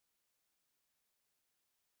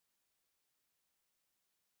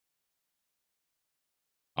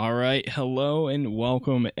All right, hello and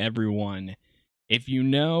welcome everyone. If you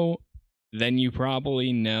know, then you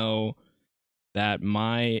probably know that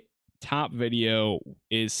my top video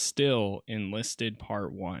is still Enlisted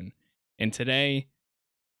Part 1. And today,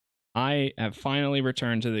 I have finally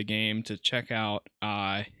returned to the game to check out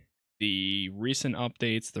the recent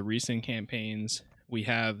updates, the recent campaigns. We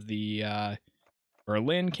have the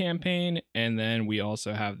Berlin campaign, and then we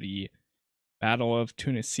also have the Battle of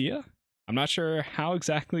Tunisia. I'm not sure how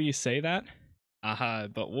exactly you say that,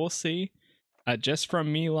 but we'll see. Just from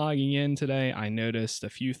me logging in today, I noticed a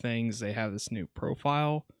few things. They have this new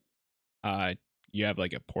profile. You have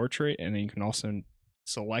like a portrait, and then you can also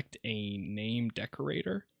select a name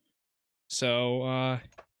decorator. So,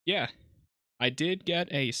 yeah, I did get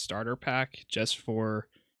a starter pack just for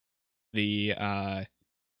the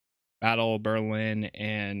Battle of Berlin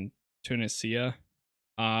and Tunisia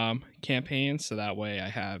campaign, so that way I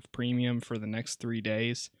have premium for the next 3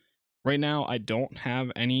 days. Right now I don't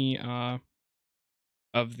have any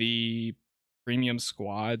of the premium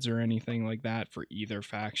squads or anything like that for either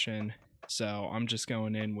faction, so I'm just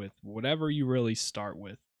going in with whatever you really start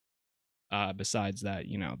with, besides that,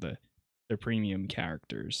 you know, the premium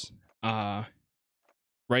characters. Right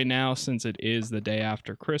now, since it is the day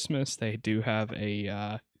after Christmas, they do have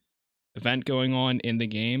a event going on in the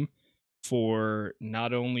game for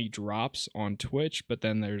not only drops on Twitch, but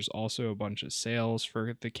then there's also a bunch of sales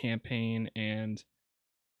for the campaign and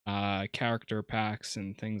character packs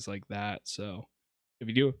and things like that. So if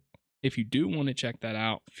you do want to check that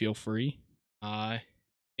out, feel free.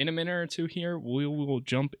 In a minute or two here, we will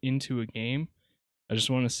jump into a game. I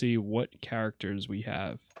just want to see what characters we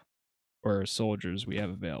have or soldiers we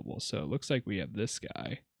have available. So it looks like we have this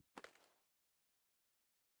guy.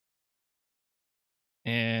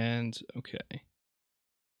 And okay,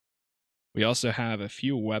 we also have a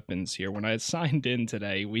few weapons here. When I signed in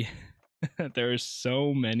today, there's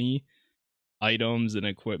so many items and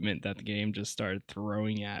equipment that the game just started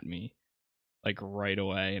throwing at me like right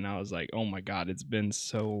away, and I was like, oh my god, it's been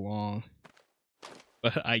so long.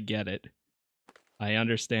 But I get it. I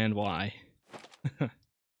understand why.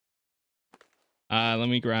 Let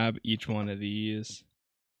me grab each one of these,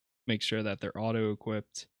 make sure that they're auto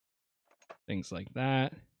equipped, things like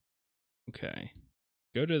that. Okay,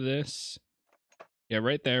 go to this. Yeah,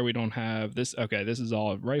 right there we don't have this. Okay, this is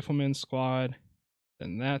all rifleman squad.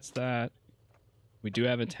 Then that's that. We do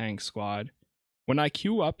have a tank squad. When I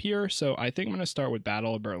queue up here, so I think I'm going to start with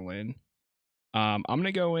Battle of Berlin. I'm going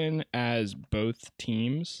to go in as both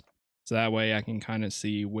teams, so that way I can kind of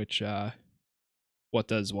see which, what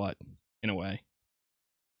does what, in a way.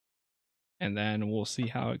 And then we'll see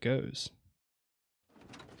how it goes.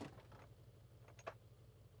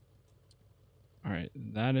 Alright,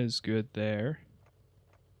 that is good there.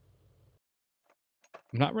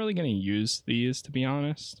 I'm not really going to use these, to be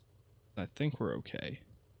honest. I think we're okay.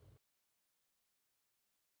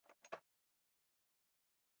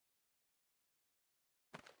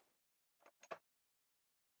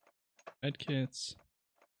 Medkits.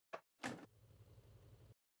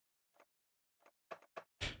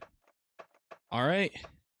 Alright.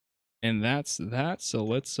 And that's that. So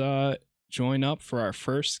let's join up for our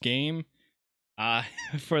first game.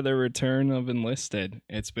 For the return of Enlisted.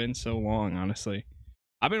 It's been so long, honestly.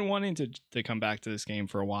 I've been wanting to come back to this game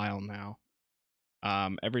for a while now.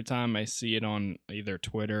 Every time I see it on either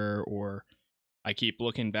Twitter or I keep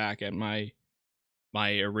looking back at my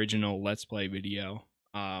original Let's Play video.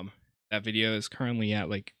 That video is currently at,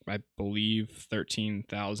 like, I believe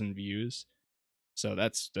 13,000 views. So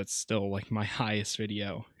that's still like my highest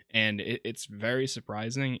video, and it's very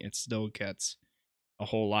surprising. It still gets a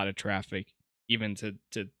whole lot of traffic even to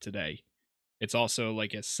today. It's also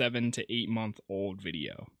like a 7 to 8 month old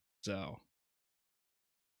video. So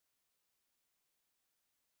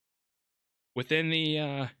within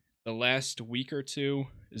the last week or two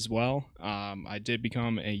as well, I did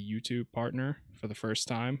become a YouTube partner for the first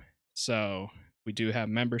time. So we do have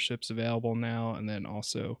memberships available now, and then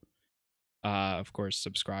also of course,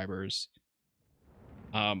 subscribers.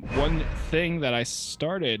 One thing that I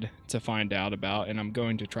started to find out about, and I'm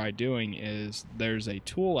going to try doing, is there's a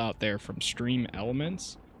tool out there from Stream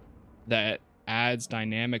Elements that adds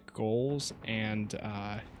dynamic goals and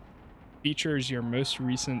features your most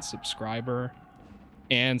recent subscriber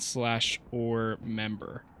and /or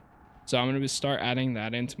member. So I'm going to start adding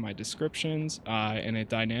that into my descriptions, and it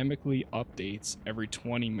dynamically updates every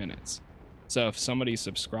 20 minutes. So if somebody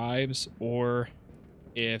subscribes, or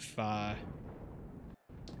if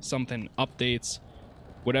something updates,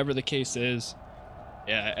 whatever the case is,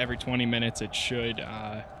 yeah, every 20 minutes it should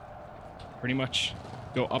pretty much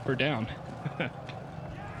go up or down.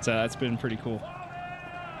 So that's been pretty cool.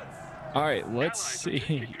 All right, let's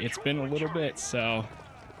see. It's been a little bit, so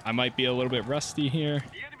I might be a little bit rusty here,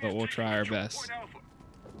 but we'll try our best.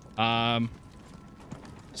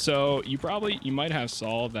 So you might have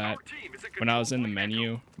saw that when I was in the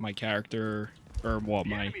menu, my character, or well,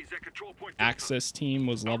 my Axis team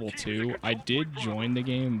was level 2. I did join the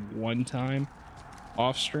game one time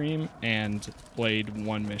off stream and played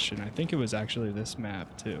one mission. I think it was actually this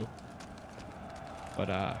map too. But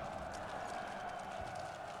I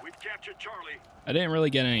didn't really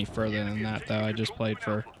get any further than that though. I just played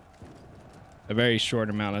for a very short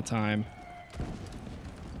amount of time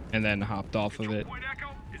and then hopped off of it.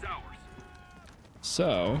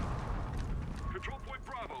 So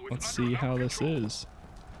let's see how this is.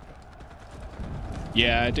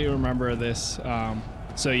 Yeah, I do remember this.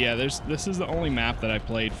 So yeah, this is the only map that I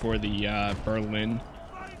played for the Berlin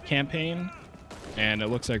campaign, and it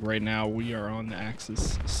looks like right now we are on the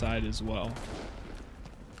Axis side as well.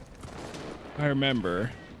 I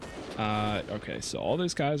remember. Okay, so all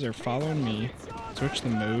these guys are following me. Switch the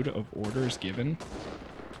mode of orders given.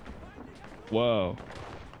 Whoa.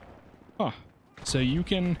 Huh. So you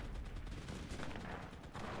can...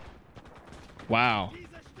 Wow.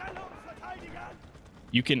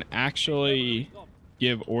 You can actually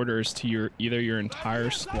give orders to either your entire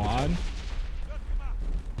squad.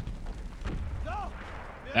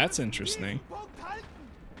 That's interesting.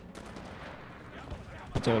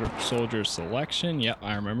 Soldier selection. Yep,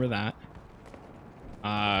 I remember that.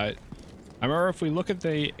 I remember if we look at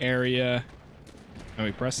the area and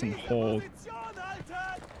we press and hold,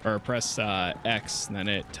 or press X, then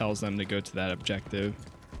it tells them to go to that objective.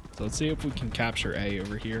 So let's see if we can capture A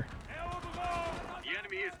over here. The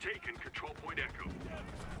enemy has taken control point Echo.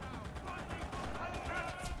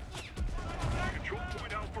 Control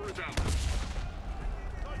point Alpha is out.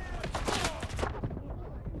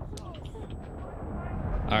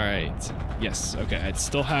 All right. Yes. Okay. I'd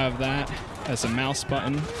still have that as a mouse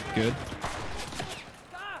button. Good.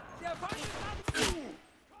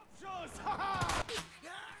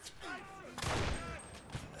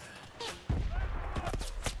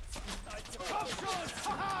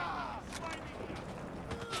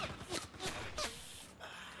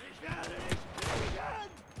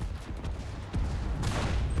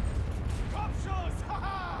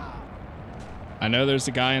 I know there's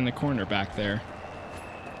a guy in the corner back there.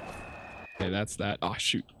 Okay, that's that. Oh,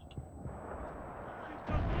 shoot.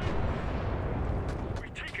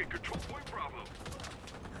 We've taken control point Bravo.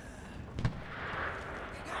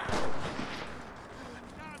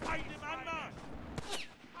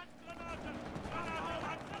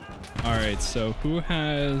 All right, so who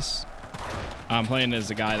has... I'm playing as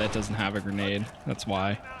a guy that doesn't have a grenade. That's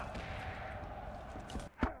why.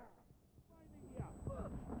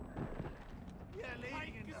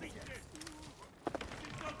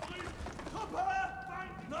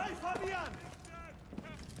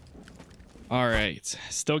 All right,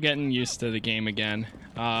 still getting used to the game again.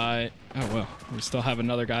 Oh well, we still have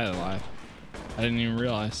another guy alive. I didn't even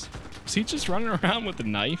realize. Was he just running around with a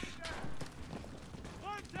knife?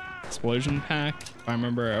 Explosion pack, if I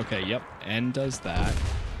remember. Okay, yep, N does that.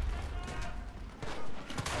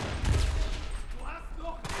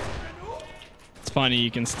 It's funny,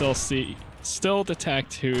 you can still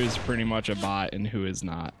detect who is pretty much a bot and who is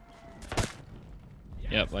not.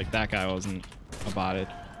 Yep, like that guy wasn't a botted,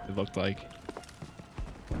 it looked like.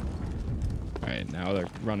 Alright, now they're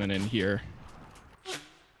running in here.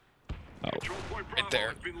 Oh, right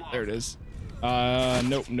there. There it is.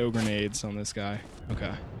 Nope, no grenades on this guy.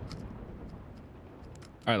 Okay.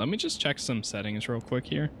 Alright, let me just check some settings real quick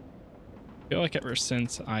here. I feel like ever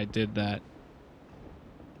since I did that...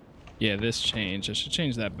 Yeah, this changed. I should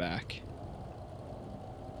change that back.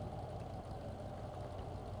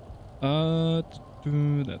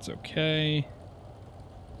 That's okay.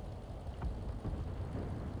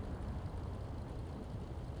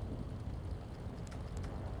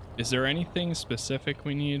 Is there anything specific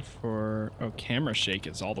we need for... Oh, camera shake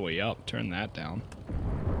is all the way up. Turn that down.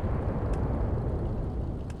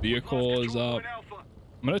 Vehicle is up.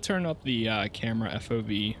 I'm going to turn up the camera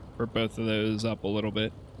FOV for both of those up a little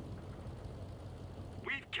bit.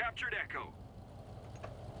 We've captured Echo.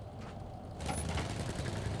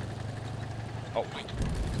 Oh, wait.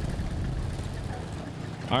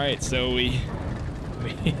 Alright, so we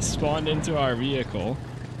spawned into our vehicle.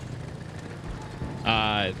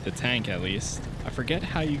 The tank at least. I forget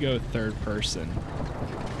how you go third person.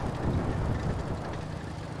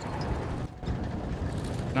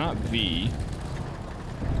 Not V.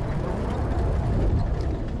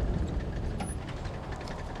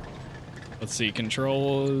 Let's see,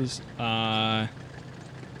 controls.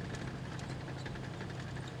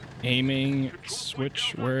 aiming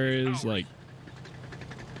switch? Where is, like,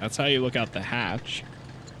 that's how you look out the hatch.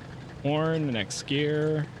 Horn, next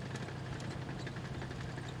gear.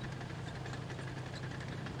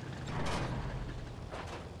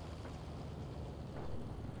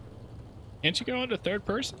 Can't you go into third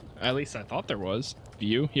person? At least I thought there was.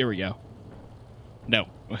 View, here we go. No,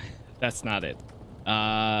 that's not it.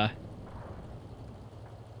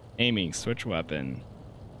 Aiming, switch weapon.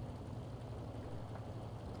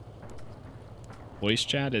 Voice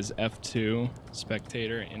chat is F2.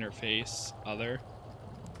 Spectator, interface, other.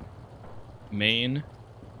 Main.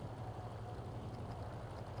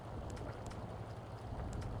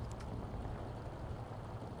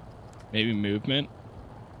 Maybe movement.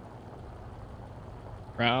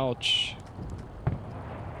 Crouch.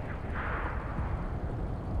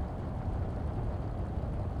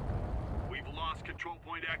 We've lost control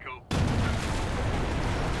point Echo.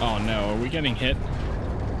 Oh no, are we getting hit?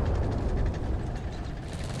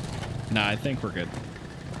 Nah, I think we're good.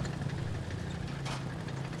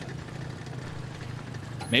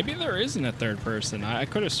 Maybe there isn't a third person. I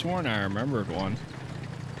could have sworn I remembered one,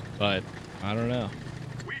 but I don't know.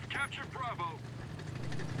 We've captured Bravo.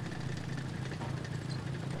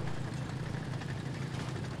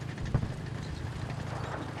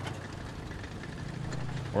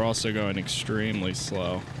 We're also going extremely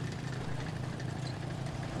slow.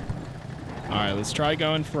 All right, let's try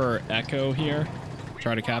going for Echo here.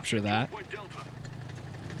 Try to capture that.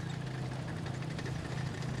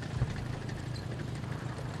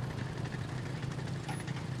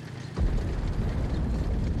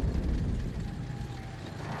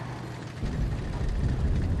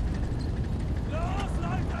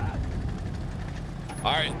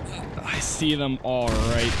 All right, I see them all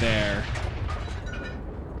right there.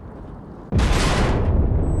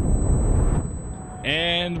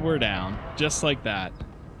 And we're down, just like that.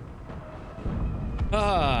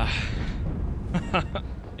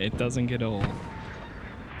 It doesn't get old.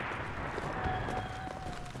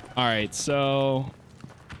 All right, so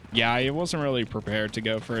yeah, I wasn't really prepared to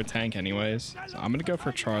go for a tank anyways. So I'm gonna go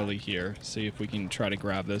for Charlie here, see if we can try to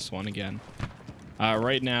grab this one again.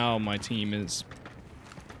 Right now, my team is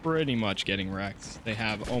pretty much getting wrecked. They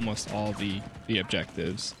have almost all the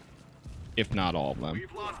objectives, if not all of them.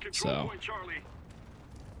 So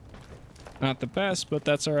not the best, but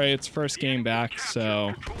that's all right. It's first game back,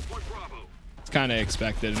 so it's kind of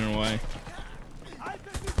expected in a way. I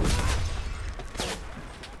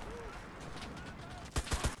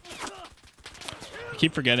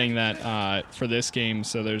keep forgetting that for this game,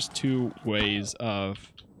 so there's two ways of...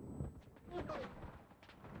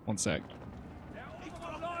 One sec.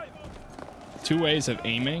 Two ways of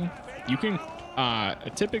aiming. You can...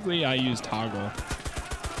 typically, I use toggle.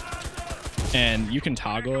 And you can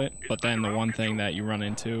toggle it, but then the one thing that you run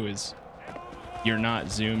into is you're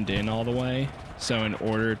not zoomed in all the way. So in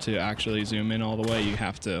order to actually zoom in all the way, you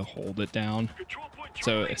have to hold it down.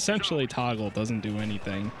 So essentially toggle doesn't do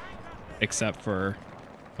anything except for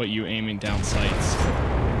put you aiming down sights,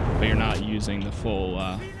 but you're not using the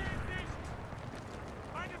full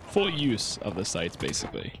use of the sights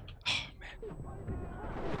basically.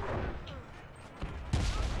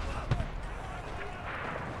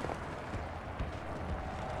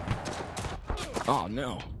 Oh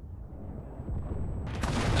no.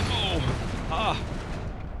 No. Ah.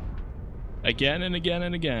 Again and again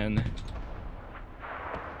and again.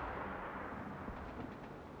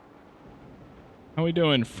 How we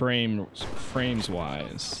doing frames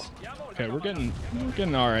wise? Okay, we're getting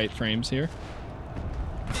all right frames here.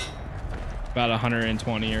 About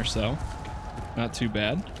 120 or so. Not too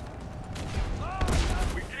bad.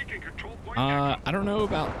 I don't know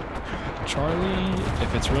about Charlie,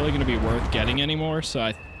 if it's really going to be worth getting anymore, so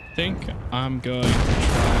I think I'm going to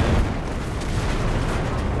try...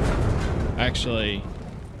 Actually,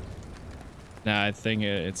 nah, I think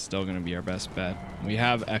it's still going to be our best bet. We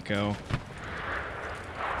have Echo.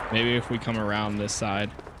 Maybe if we come around this side.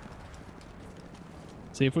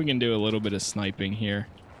 See if we can do a little bit of sniping here.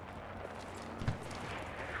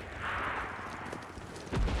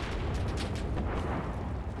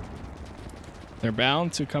 They're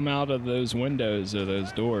bound to come out of those windows or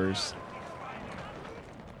those doors.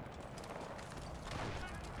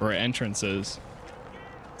 Or entrances.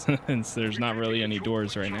 Since there's not really any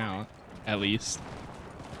doors right now, at least.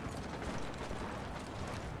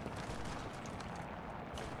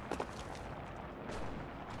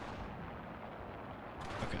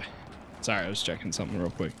 Okay. Sorry, I was checking something real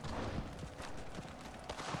quick.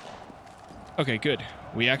 Okay, good.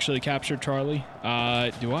 We actually captured Charlie.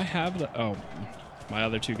 Do I have the... Oh, my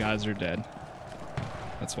other two guys are dead.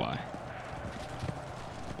 That's why.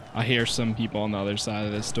 I hear some people on the other side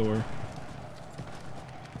of this door.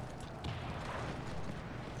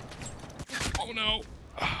 Oh no.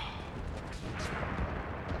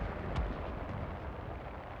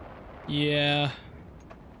 Yeah.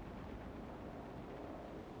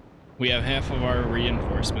 We have half of our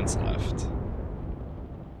reinforcements left.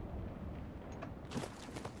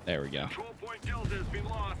 There we go. Control point Delta has been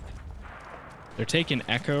lost. They're taking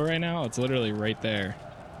Echo right now. It's literally right there.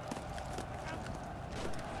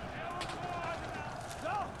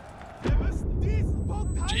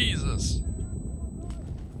 Jesus.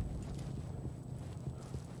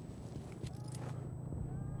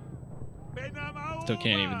 Still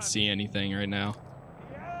can't even see anything right now.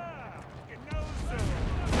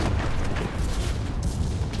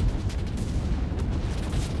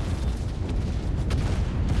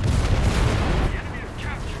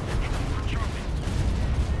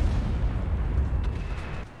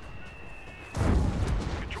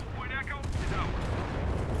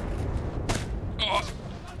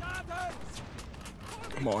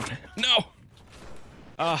 Come on. No!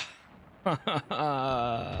 Alright,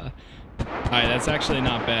 that's actually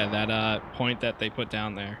not bad. That point that they put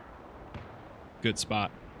down there. Good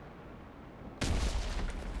spot.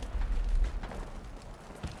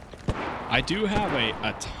 I do have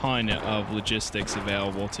a ton of logistics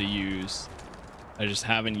available to use. I just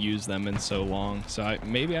haven't used them in so long. So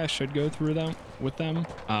maybe I should go through them with them.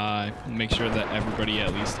 Make sure that everybody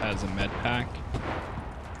at least has a med pack.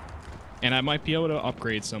 And I might be able to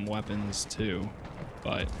upgrade some weapons too,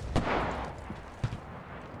 but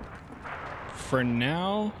for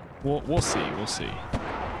now, we'll see. We'll see.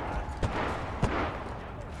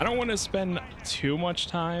 I don't want to spend too much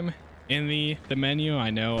time in the menu.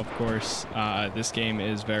 I know, of course, this game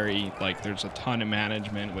is very, like, there's a ton of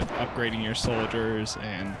management with upgrading your soldiers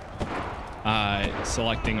and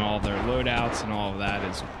selecting all their loadouts and all of that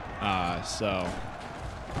is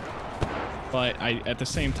but at the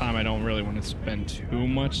same time, I don't really want to spend too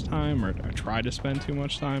much time or try to spend too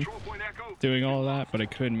much time doing all of that, but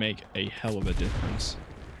it could make a hell of a difference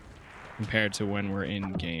compared to when we're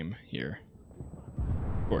in game here.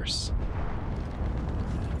 Of course.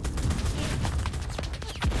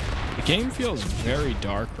 The game feels very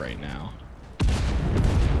dark right now.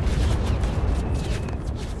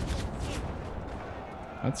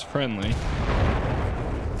 That's friendly.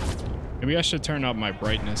 Maybe I should turn up my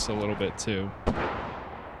brightness a little bit too.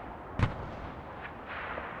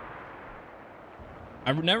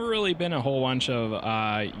 I've never really been a whole bunch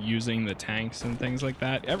of using the tanks and things like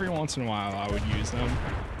that. Every once in a while I would use them.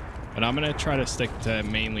 But I'm going to try to stick to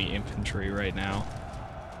mainly infantry right now.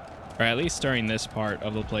 Or at least during this part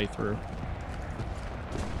of the playthrough.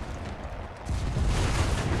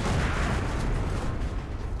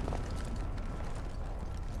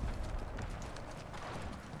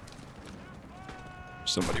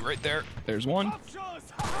 Somebody right there. There's one.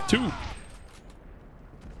 Two.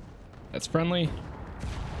 That's friendly.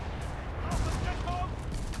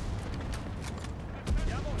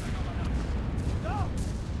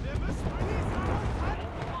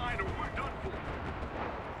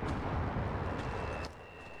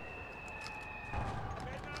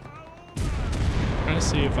 I'm gonna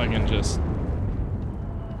see if I can just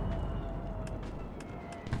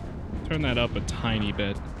turn that up a tiny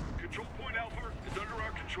bit.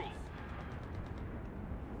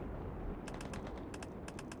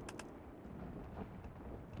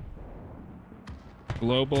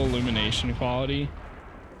 Global illumination quality.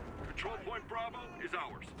 Control point Bravo is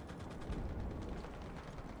ours.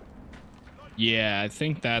 Yeah, I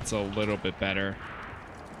think that's a little bit better.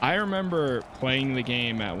 I remember playing the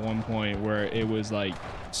game at one point where it was like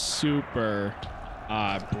super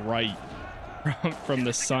bright from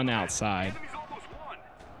the sun outside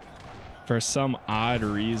for some odd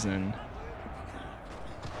reason.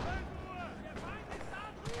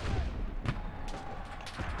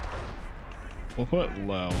 We'll put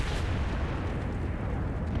low.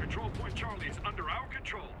 Control point Charlie is under our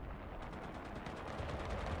control.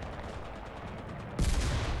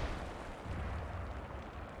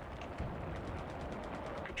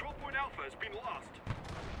 Control point Alpha has been lost.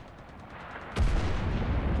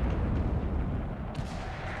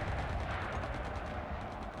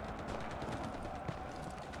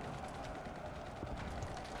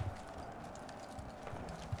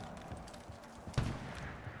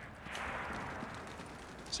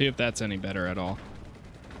 See if that's any better at all.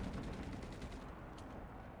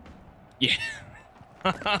 Yeah.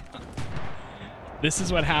 This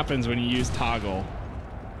is what happens when you use toggle.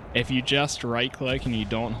 If you just right click and you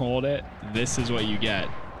don't hold it, this is what you get.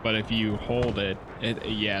 but if you hold it,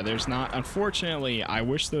 yeah, there's not. Unfortunately, I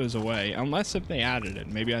wish there was a way, unless if they added it.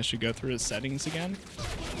 Maybe I should go through the settings again.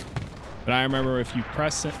 But I remember if you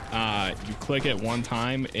press it, you click it one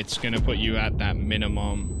time, it's gonna put you at that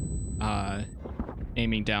minimum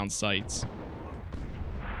aiming down sights.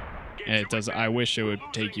 And it does. I wish it would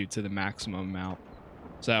take you to the maximum amount,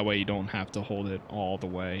 so that way you don't have to hold it all the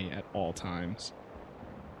way at all times.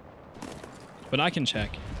 But I can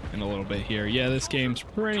check in a little bit here. Yeah, this game's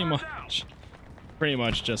pretty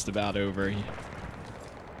much just about over.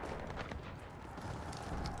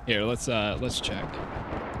 Here, let's check.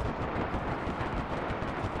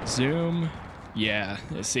 Zoom. Yeah,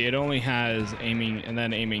 see, it only has aiming and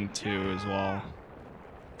then aiming 2 as well.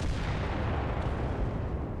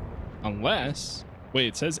 Unless, wait,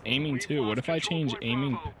 it says aiming 2. What if I change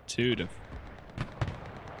aiming 2 to?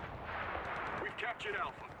 We've captured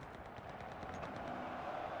Alpha.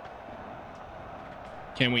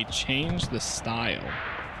 Can we change the style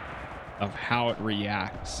of how it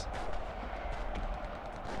reacts?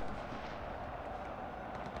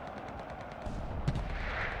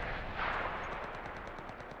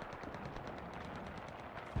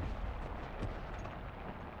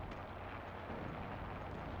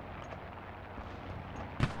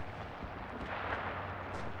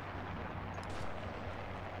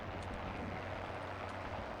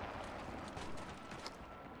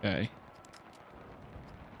 Okay.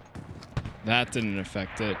 That didn't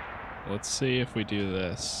affect it. Let's see if we do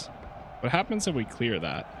this. What happens if we clear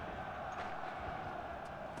that?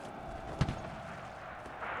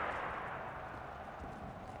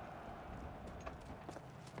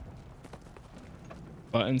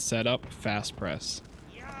 Button setup, fast press.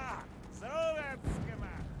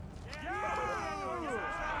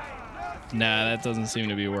 Nah, that doesn't seem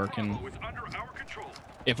to be working.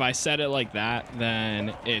 If I set it like that,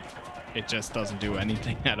 then it just doesn't do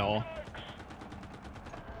anything at all.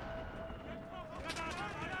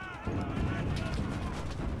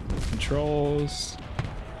 Controls,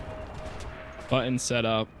 button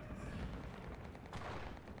setup.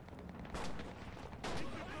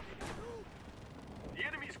 The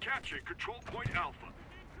enemy's captured control point Alpha.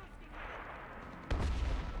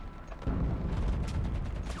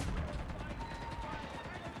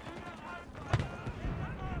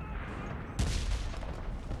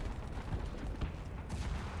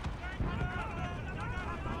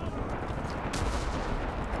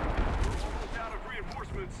 Out of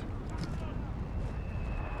reinforcements.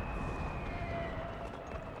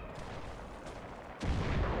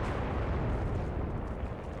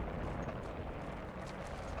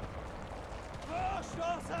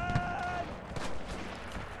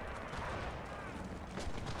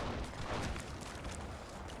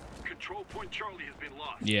 Control point Charlie has been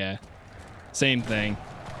lost. Yeah, same thing.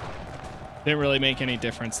 Didn't really make any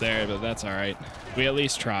difference there, but that's all right. We at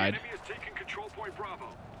least tried. The enemy has taken control point Bravo.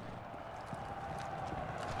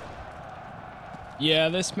 Yeah,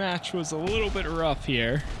 this match was a little bit rough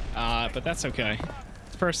here, but that's okay.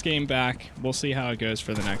 First game back. We'll see how it goes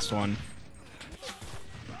for the next one.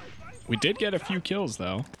 We did get a few kills,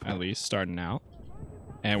 though, at least, starting out.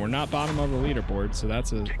 And we're not bottom of the leaderboard, so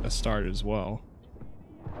that's a start as well.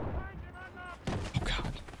 Oh,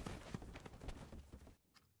 God.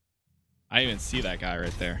 I didn't even see that guy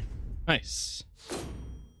right there. Nice.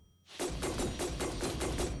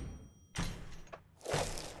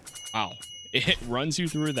 Wow. It runs you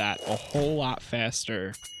through that a whole lot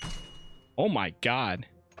faster. Oh my God.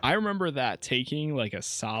 I remember that taking like a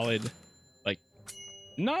solid, like,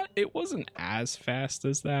 it wasn't as fast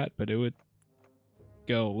as that, but it would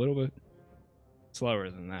go a little bit slower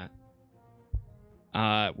than that.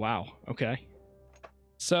 Wow. Okay.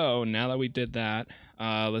 So now that we did that,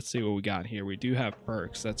 let's see what we got here. We do have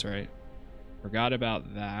perks. That's right. Forgot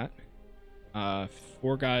about that.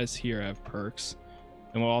 4 guys here have perks.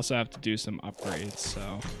 And we'll also have to do some upgrades,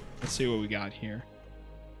 so let's see what we got here.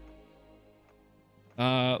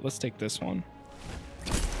 Let's take this one.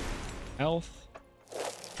 Health.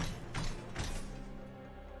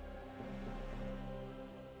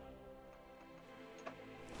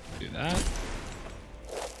 Do that.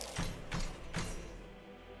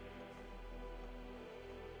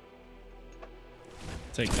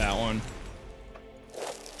 Take that one.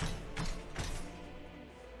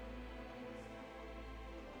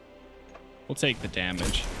 We'll take the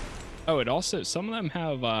damage. Oh, it also, some of them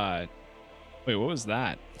have, wait, what was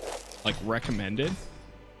that? Like recommended?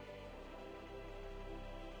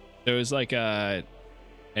 There was like a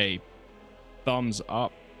thumbs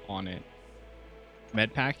up on it.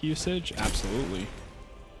 Med pack usage? Absolutely.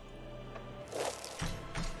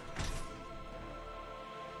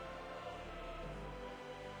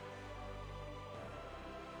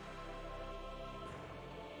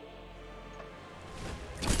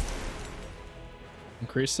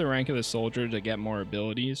 Increase the rank of the soldier to get more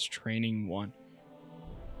abilities. Training 1.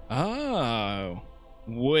 Oh,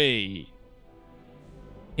 wait.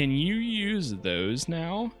 Can you use those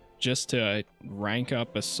now just to rank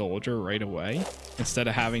up a soldier right away instead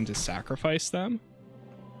of having to sacrifice them?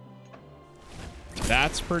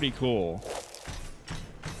 That's pretty cool.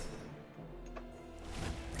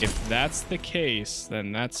 If that's the case,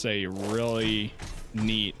 then that's a really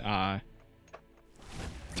neat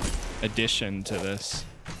addition to this.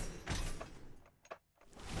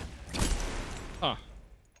 Huh.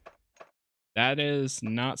 That is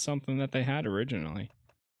not something that they had originally.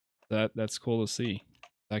 That's cool to see.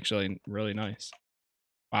 It's actually really nice.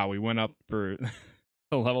 Wow, we went up for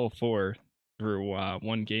to level 4 through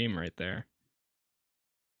one game right there.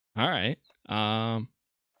 All right.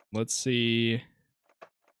 Let's see.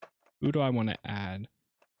 Who do I want to add?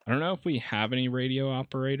 I don't know if we have any radio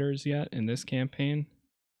operators yet in this campaign.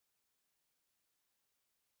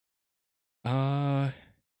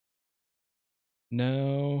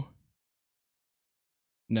 No.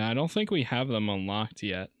 No, I don't think we have them unlocked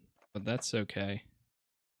yet, but that's okay.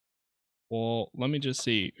 Well, let me just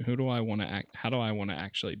see. Who do I want to how do I want to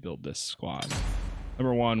actually build this squad?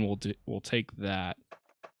 Number 1, we'll take that.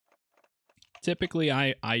 Typically,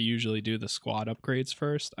 I usually do the squad upgrades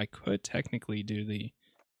first. I could technically do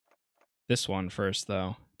this one first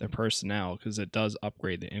though, the personnel, because it does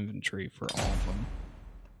upgrade the infantry for all of them.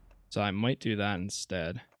 So I might do that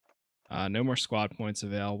instead. No more squad points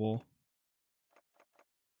available.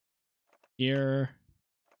 Here.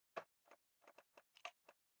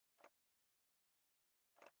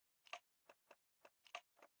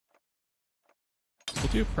 We'll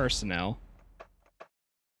do personnel.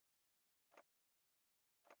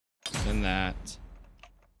 Then that.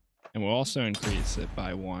 And we'll also increase it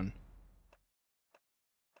by 1.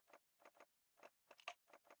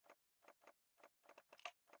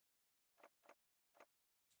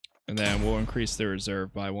 And then we'll increase the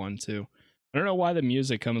reserve by 1 too. I don't know why the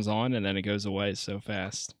music comes on and then it goes away so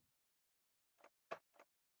fast.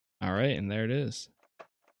 All right, and there it is.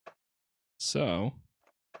 So,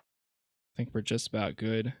 I think we're just about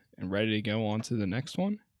good and ready to go on to the next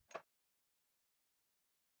one.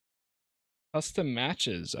 Custom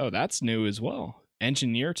matches. Oh, that's new as well.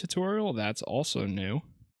 Engineer tutorial, that's also new.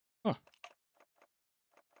 Huh.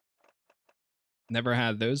 Never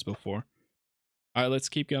had those before. All right, let's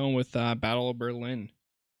keep going with Battle of Berlin.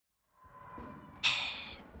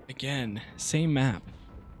 Again, same map.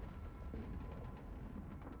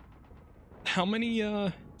 How many,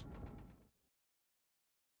 I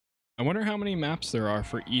wonder how many maps there are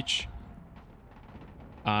for each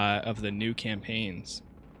of the new campaigns.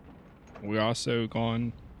 We're also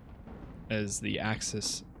gone as the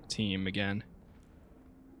Axis team again.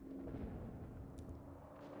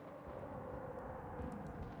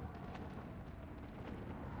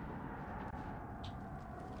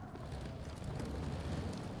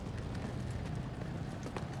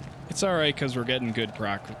 It's all right because we're getting good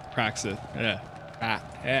practice. Practice.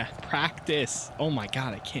 Oh my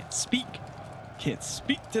god, I can't speak. Can't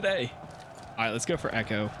speak today. All right, let's go for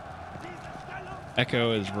Echo.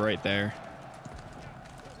 Echo is right there.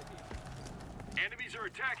 Enemies are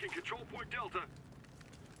attacking control point Delta.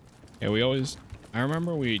 Yeah, I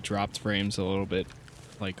remember we dropped frames a little bit,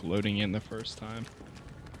 like loading in the first time.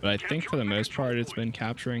 But I think for the most part it's been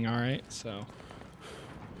capturing all right, so.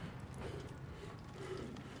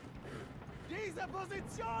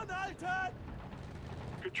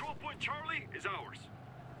 Control point Charlie is ours.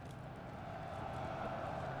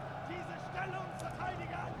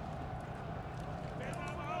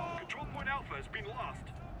 Control point Alpha has been lost.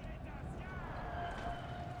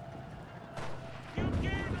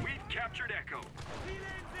 We've captured Echo.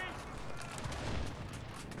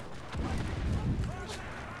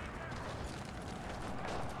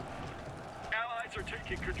 Allies are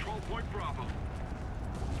taking control point Bravo.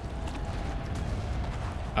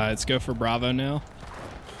 Let's go for Bravo now.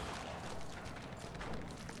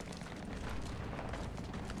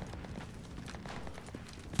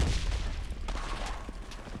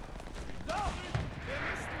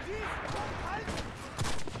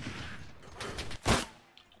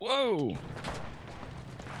 Whoa!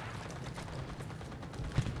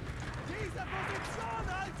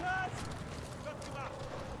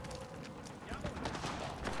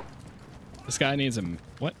 This guy needs a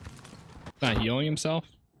what? Not healing himself?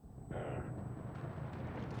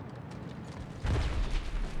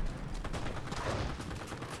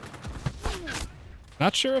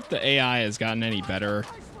 Not sure if the AI has gotten any better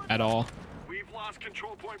at all. We've lost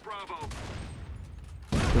control point Bravo.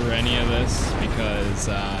 Through any of this because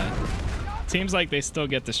Seems like they still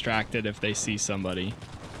get distracted if they see somebody.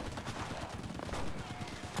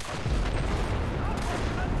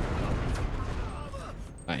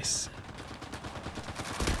 Nice.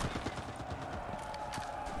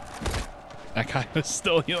 That guy was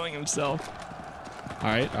still healing himself. All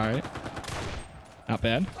right, all right. Not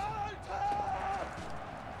bad.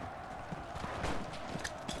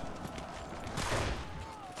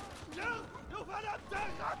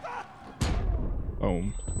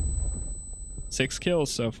 Boom. 6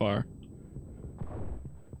 kills so far.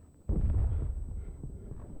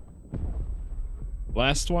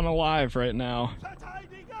 Last one alive right now.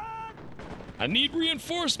 I need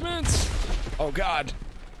reinforcements. Oh God.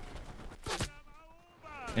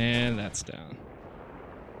 And that's down.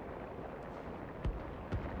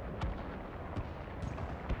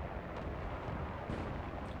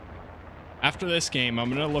 After this game, I'm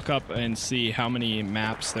gonna look up and see how many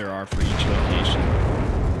maps there are for each location.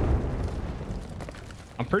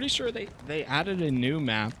 I'm pretty sure they added a new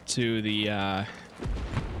map to the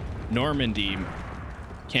Normandy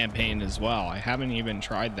campaign as well. I haven't even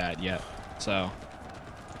tried that yet, so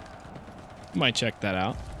might check that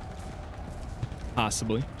out.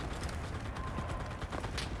 Possibly.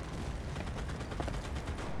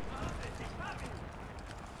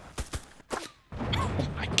 Oh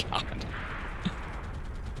my God.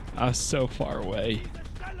 I was so far away.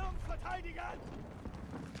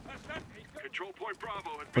 Control point Bravo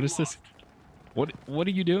has What been is this? lost. What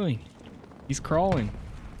are you doing? He's crawling.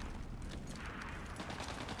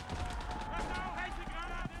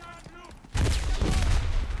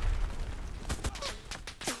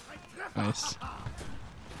 Nice.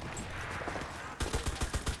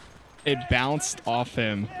 It bounced off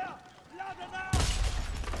him.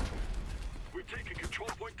 We're taking control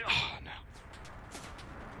point Delta. Oh no.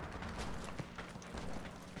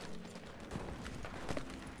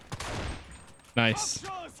 Nice.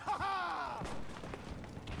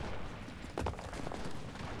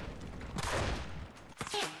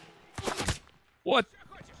 What?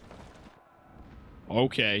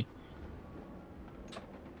 Okay.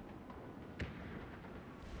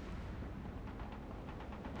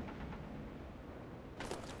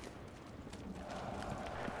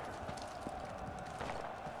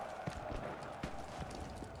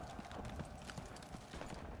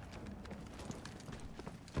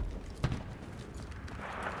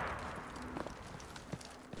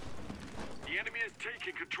 The enemy is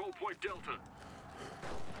taking control point Delta.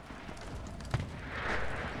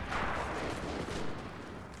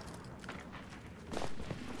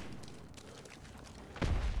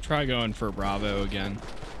 Try going for Bravo again.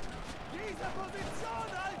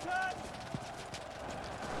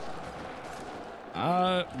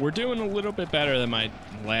 We're doing a little bit better than my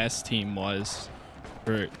last team was.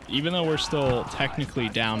 Even though we're still technically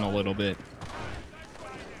down a little bit,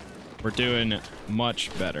 we're doing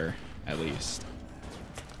much better, at least.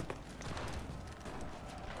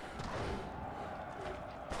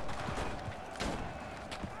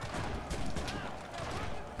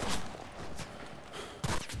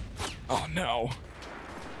 Oh no.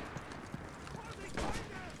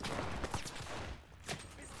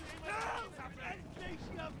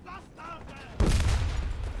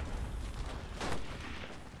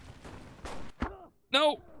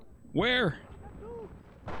 No! Where?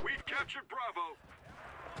 We've captured Bravo.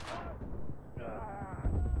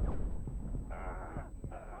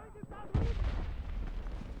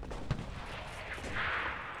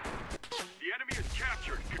 The enemy is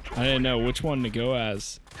captured. Control I didn't point know which one to go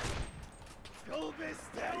as.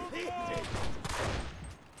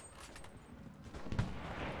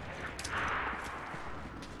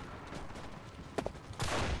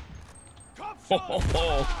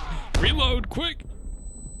 Oh, reload quick!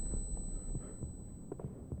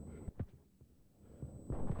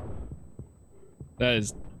 That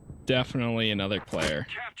is definitely another player.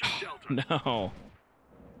 captured Delta. No.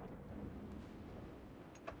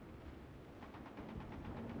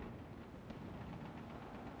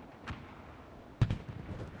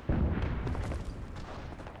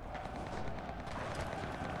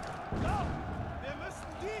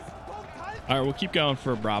 All right, we'll keep going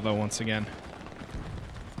for Bravo once again.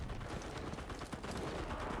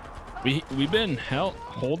 We've been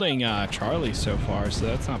holding Charlie so far, so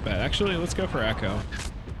that's not bad. Actually, let's go for Echo.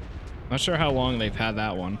 Not sure how long they've had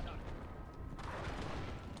that one.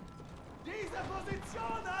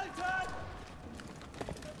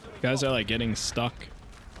 Guys are like getting stuck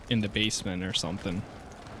in the basement or something.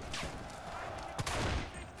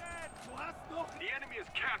 The enemy is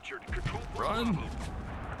captured. Control point Run! Bravo.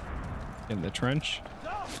 In the trench.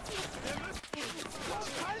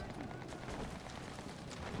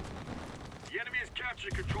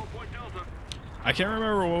 Captured control point Delta. I can't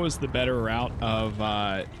remember what was the better route of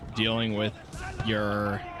dealing with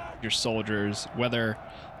your soldiers. Whether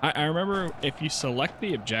I remember if you select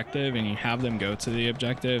the objective and you have them go to the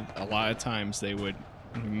objective, a lot of times they would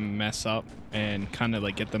mess up and kind of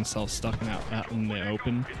like get themselves stuck out in the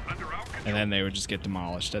open, and then they would just get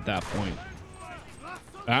demolished at that point.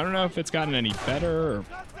 I don't know if it's gotten any better or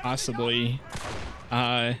possibly.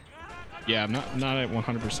 Yeah, I'm not at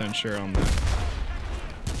 100% sure on that.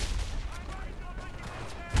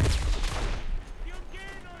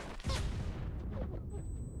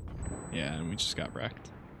 Yeah, and we just got wrecked.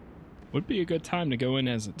 Would be a good time to go in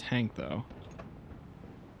as a tank, though.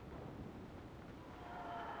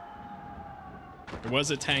 There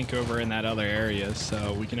was a tank over in that other area,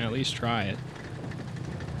 so we can at least try it.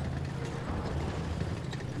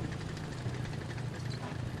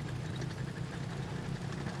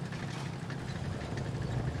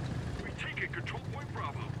 We take it, control point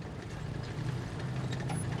Bravo.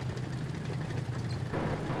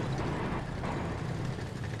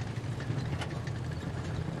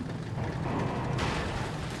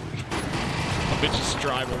 We just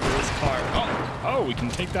drive over this car. Oh, we can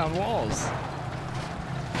take down walls.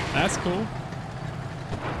 That's cool.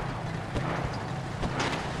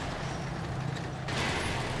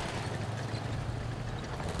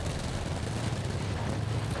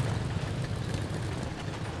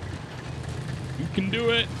 You can do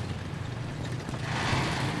it.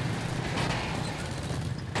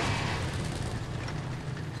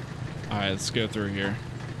 All right, let's go through here.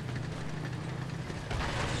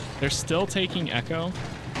 They're still taking Echo.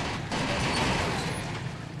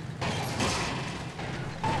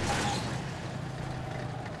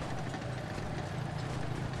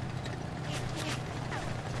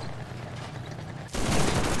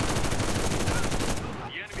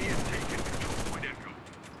 The enemy has taken control point Echo.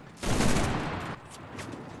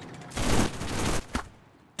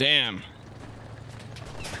 Damn.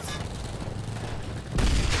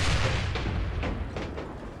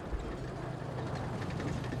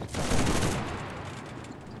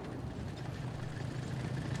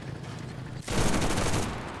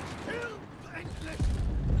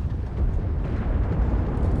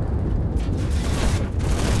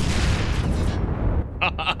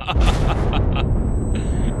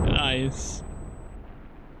 Nice.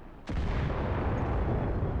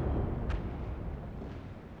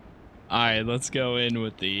 All right, let's go in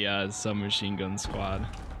with the submachine gun squad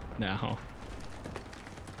now.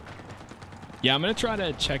 Yeah, I'm gonna try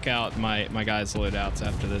to check out my guys' loadouts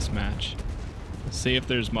after this match, see if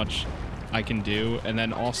there's much I can do, and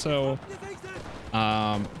then also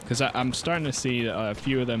because I'm starting to see a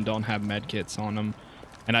few of them don't have med kits on them,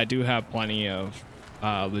 and I do have plenty of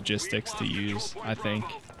logistics to use, I think.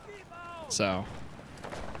 So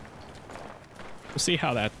we'll see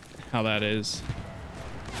how that is.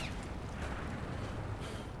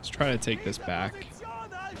 Let's try to take this back.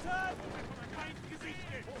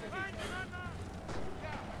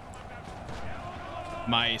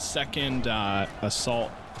 My second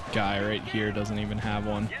assault guy right here doesn't even have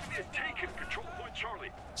one.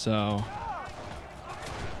 So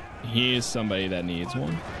he is somebody that needs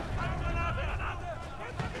one.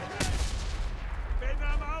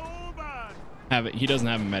 He doesn't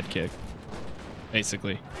have a med kit,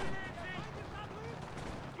 basically.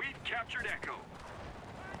 We've captured Echo.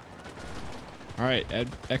 All right,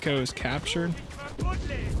 Echo is captured.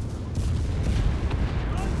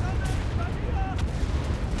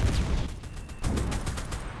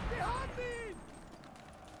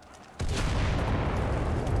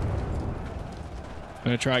 I'm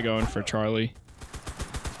gonna try going for Charlie.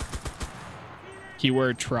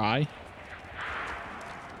 Keyword try.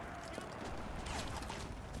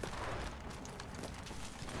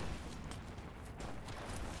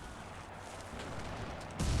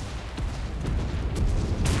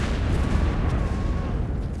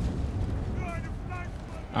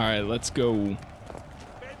 All right, let's go.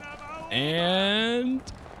 And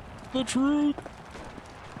the truth.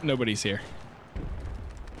 Nobody's here.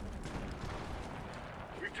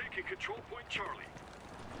 We're taking control point Charlie.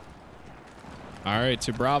 All right,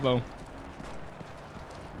 to Bravo.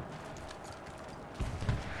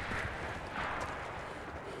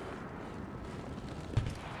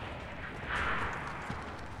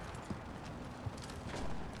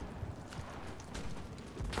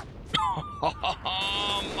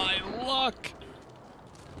 Oh, my luck.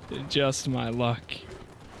 Just my luck.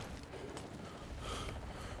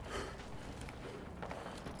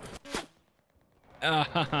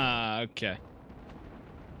 Okay.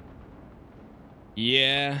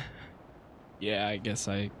 Yeah, I guess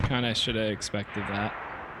I kind of should have expected that.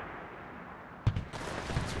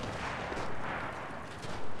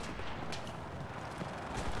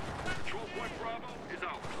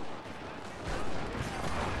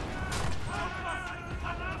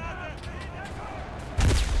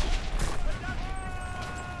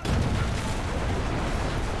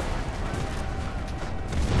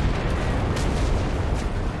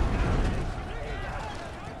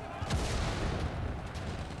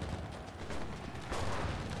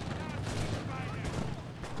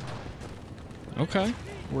 Okay,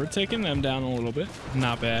 we're taking them down a little bit.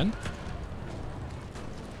 Not bad.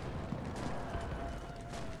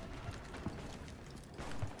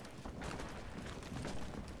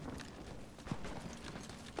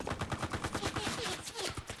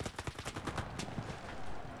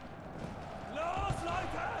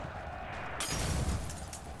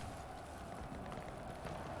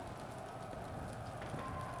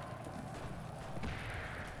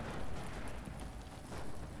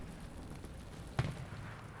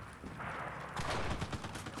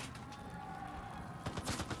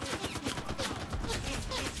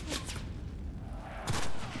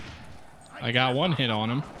 I got one hit on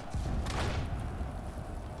him.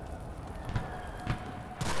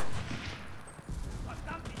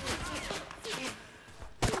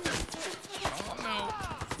 Oh no.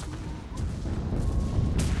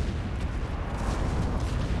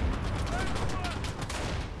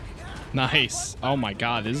 Nice. Oh my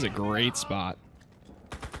god, this is a great spot.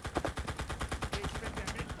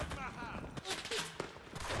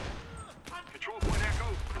 Control point Echo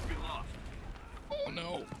has been lost. Oh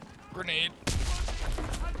no. Grenade.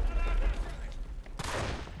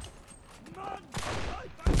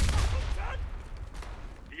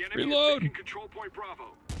 The enemy Reload. is taking control point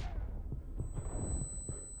Bravo.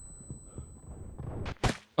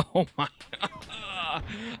 Oh my.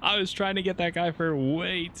 I was trying to get that guy for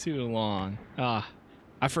way too long. I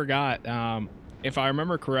forgot. If I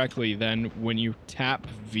remember correctly, then when you tap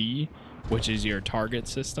V, which is your target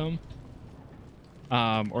system,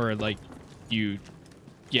 or like you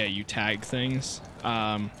tag things,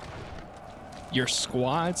 your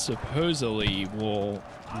squad supposedly will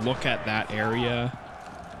look at that area,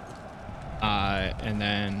 and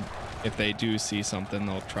then if they do see something,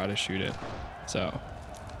 they'll try to shoot it. So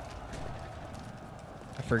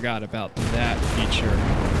I forgot about that feature.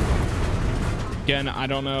 Again, I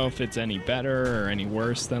don't know if it's any better or any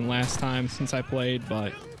worse than last time since I played,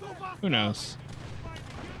 but who knows?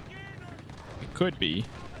 It could be.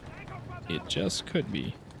 It just could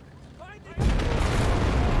be.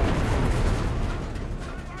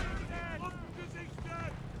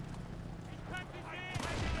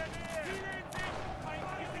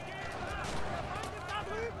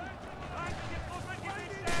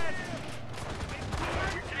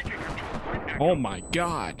 Oh my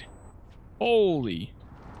god. Holy.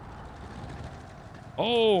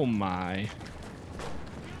 Oh my.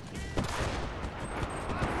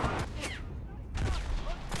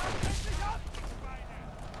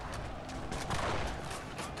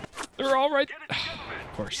 They're all right. Of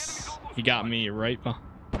course. He got me right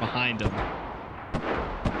behind him.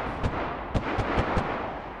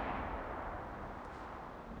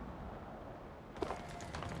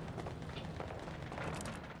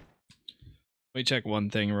 Let me check one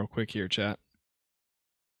thing real quick here, chat.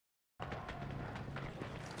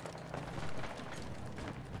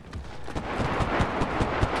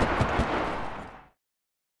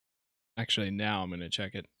 Actually, now I'm going to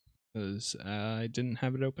check it because I didn't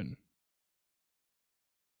have it open.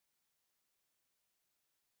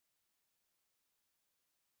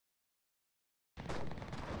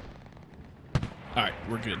 All right,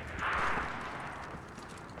 we're good.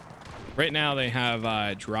 Right now they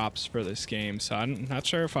have drops for this game, so I'm not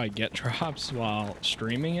sure if I get drops while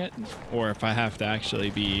streaming it or if I have to actually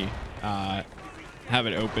be have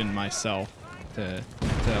it open myself to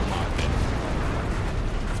unlock it.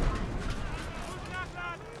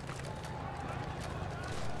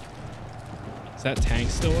 Is that tank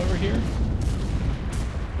still over here?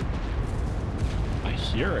 I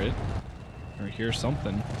hear it. Or hear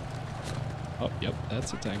something. Oh, yep,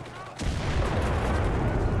 that's a tank.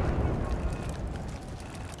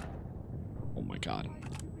 Oh my god.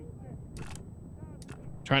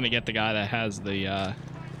 Trying to get the guy that has the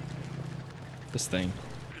this thing.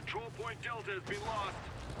 Control point Delta has been lost.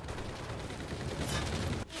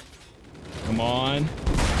 Come on.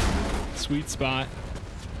 Sweet spot.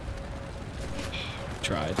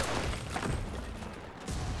 Tried.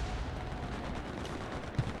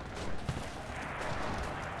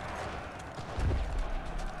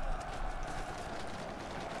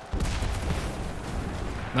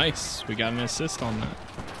 Nice. We got an assist on that.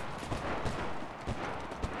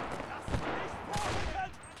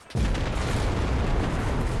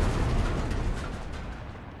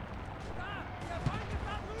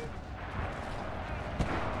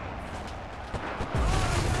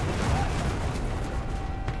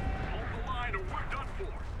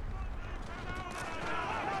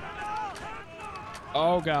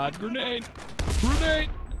 Oh god, grenade! Grenade!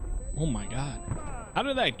 Oh my god. How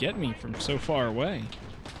did that get me from so far away?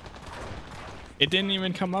 It didn't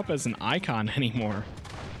even come up as an icon anymore.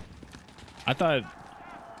 I thought it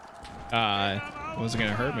wasn't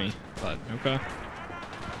gonna hurt me, but okay.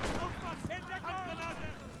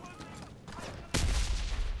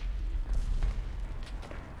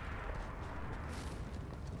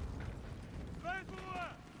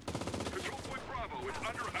 Control point Bravo is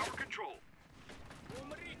under our control.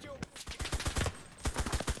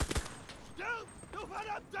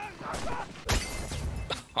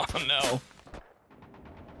 Oh no.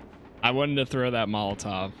 I wanted to throw that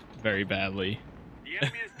Molotov very badly. The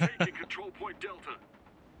enemy is taking control point Delta.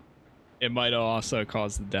 It might have also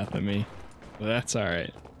caused the death of me, but that's all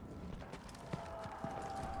right.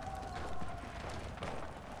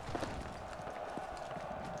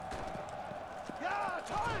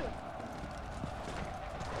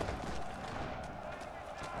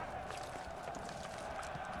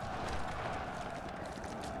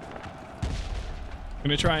 I'm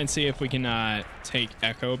gonna try and see if we can take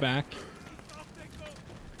Echo back.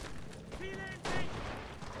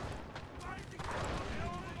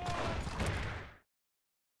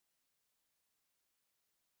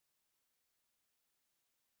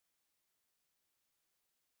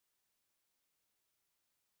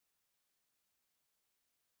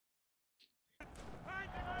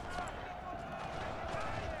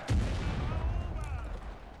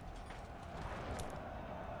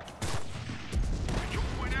 Control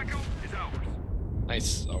point Echo is ours.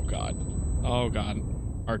 Nice. Oh god. Oh god.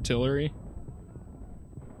 Artillery.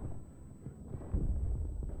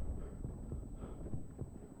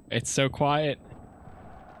 It's so quiet.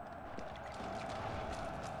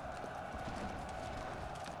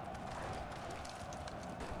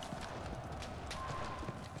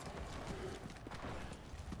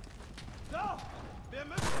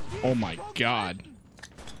 Oh my god.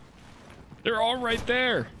 They're all right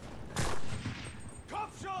there.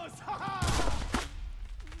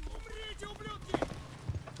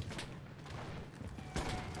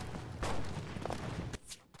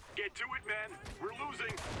 Get to it, man. We're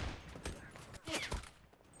losing.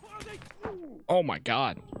 Oh my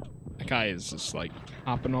god. That guy is just like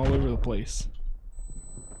hopping all over the place.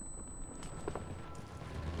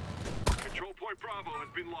 Control point Bravo has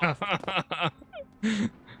been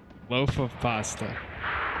lost. Loaf of pasta.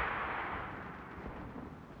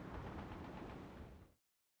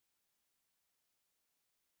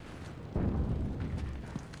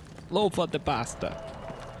 Loaf of the pasta.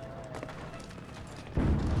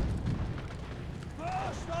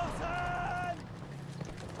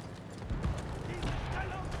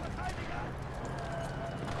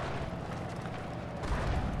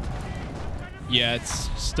 Yeah, it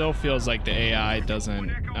still feels like the AI doesn't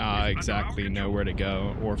exactly know where to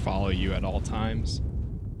go or follow you at all times.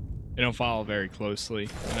 They don't follow very closely,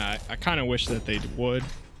 and I kind of wish that they would,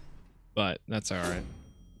 but that's all right.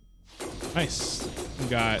 Nice. We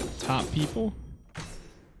got top people.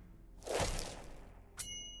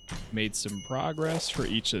 Made some progress for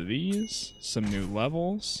each of these. Some new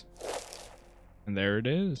levels. And there it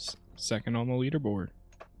is. Second on the leaderboard.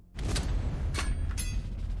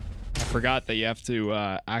 I forgot that you have to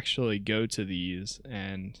actually go to these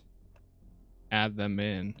and add them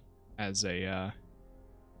in as a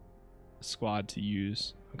squad to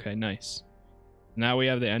use. Okay, nice. Now we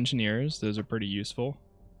have the engineers. Those are pretty useful.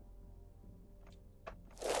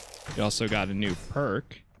 We also got a new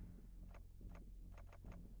perk.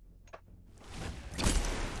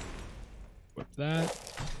 Equip that.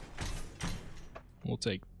 We'll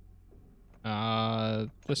take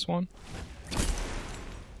this one.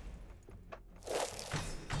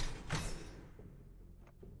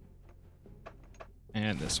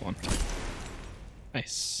 And this one.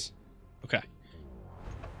 Nice. Okay.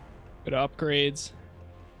 Good upgrades.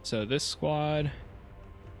 So this squad,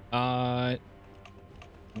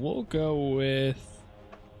 we'll go with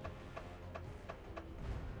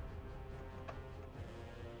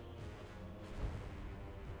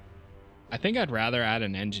I think I'd rather add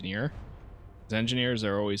an engineer, because engineers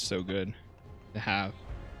are always so good to have.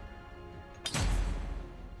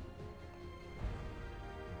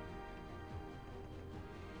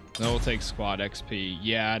 Then we'll take squad XP.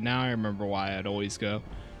 Yeah, now I remember why I'd always go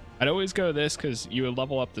this, because you would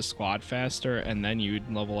level up the squad faster and then you'd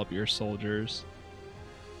level up your soldiers.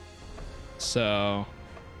 So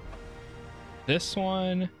this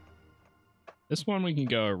one we can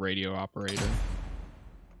go a radio operator.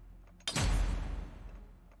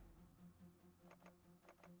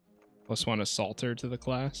 Plus one assaulter to the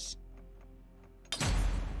class.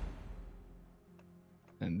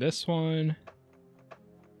 And this one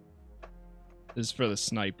is for the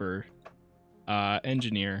sniper.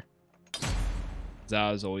 Engineer.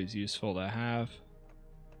 That is always useful to have.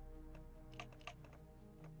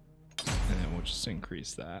 And we'll just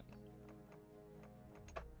increase that.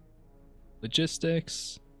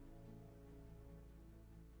 Logistics.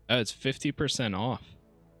 Oh, it's 50% off.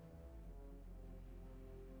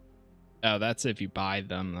 Oh, that's if you buy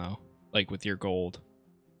them, though. Like with your gold.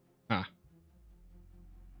 Huh.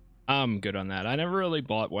 I'm good on that. I never really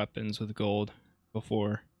bought weapons with gold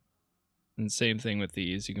before. And same thing with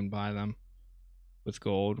these. You can buy them with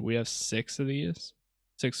gold. We have 6 of these.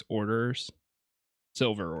 6 orders.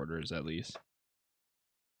 Silver orders, at least.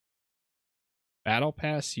 Battle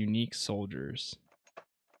Pass unique soldiers.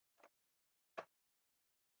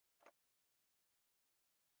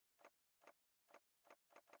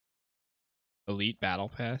 Elite Battle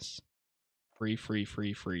Pass. Free.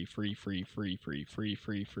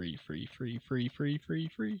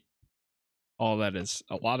 All that is,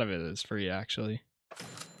 a lot of it is free, actually.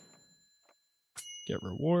 Get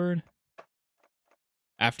reward.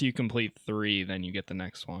 After you complete 3, then you get the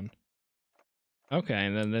next one. Okay,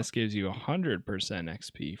 and then this gives you 100%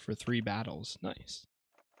 XP for 3 battles. Nice.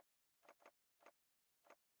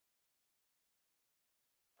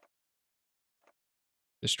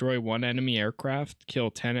 Destroy 1 enemy aircraft.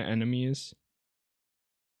 Kill 10 enemies.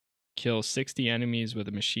 Kill 60 enemies with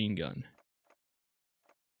a machine gun.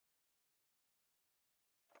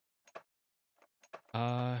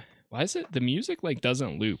 Why is it the music like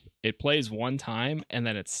doesn't loop? It plays one time and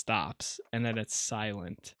then it stops and then it's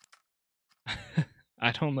silent.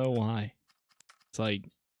 I don't know why. It's like,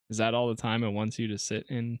 is that all the time it wants you to sit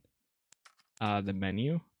in the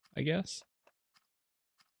menu, I guess?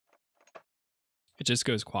 It just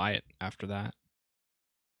goes quiet after that.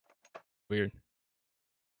 Weird.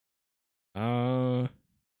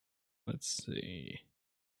 Let's see.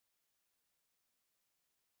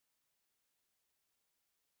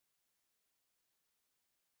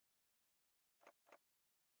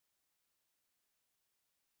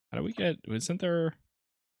 How do we get, isn't there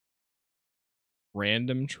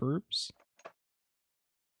random troops?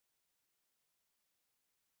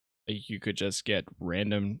 Like you could just get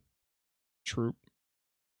random troops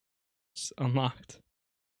unlocked.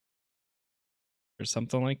 Or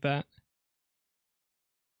something like that.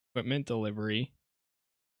 Equipment delivery.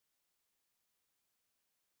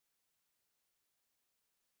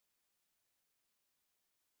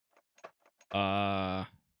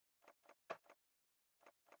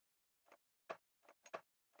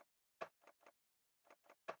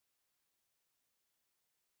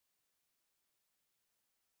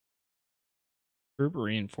 Group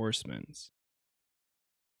reinforcements.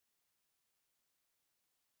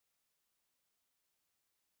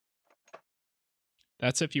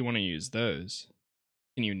 That's if you want to use those.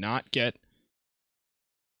 Can you not get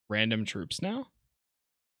random troops now?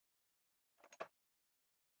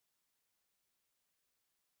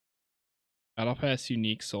 Battle Pass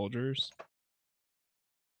unique soldiers.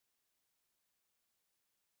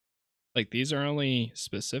 Like these are only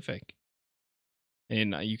specific.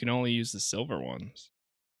 And you can only use the silver ones.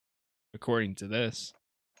 According to this.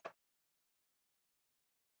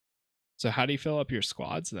 So how do you fill up your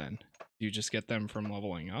squads then? Do you just get them from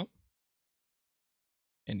leveling up?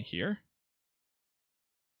 In here?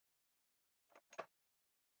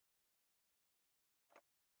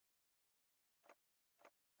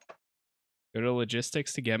 Go to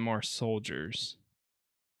logistics to get more soldiers.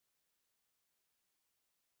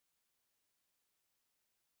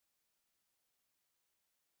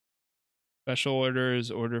 Special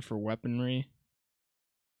orders, order for weaponry.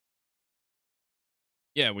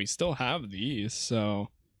 Yeah, we still have these, so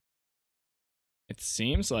it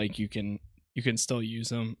seems like you can still use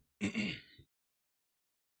them.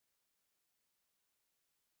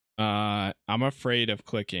 I'm afraid of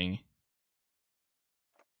clicking.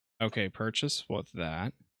 Okay, purchase with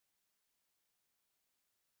that.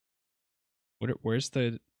 Where's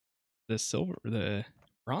the silver, the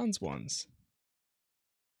bronze ones?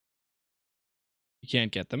 You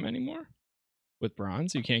can't get them anymore? With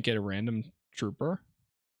bronze, you can't get a random trooper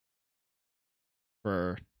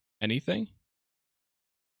for anything?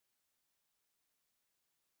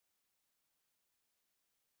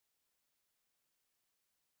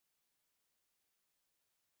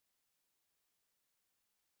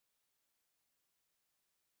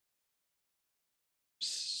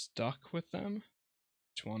 Stuck with them?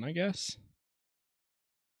 Which one, I guess?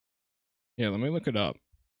 Yeah, let me look it up.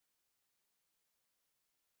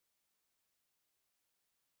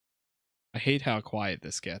 I hate how quiet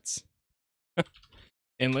this gets.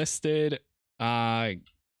 Enlisted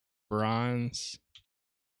bronze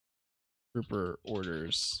trooper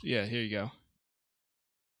orders. Yeah, here you go.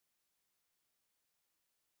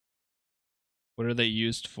 What are they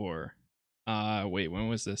used for? Wait, when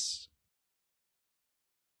was this?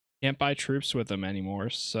 Can't buy troops with them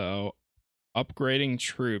anymore, so upgrading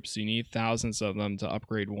troops, you need thousands of them to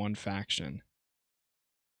upgrade one faction.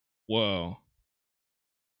 Whoa.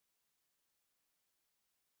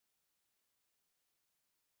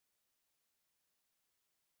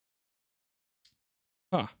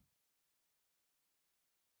 Huh.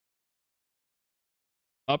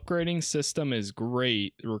 Upgrading system is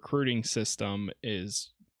great. The recruiting system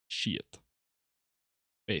is shit.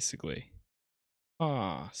 Basically.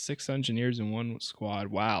 Ah, 6 engineers in one squad.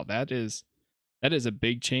 Wow, that is a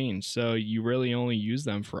big change. So you really only use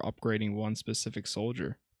them for upgrading one specific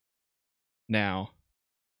soldier. Now,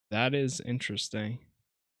 that is interesting.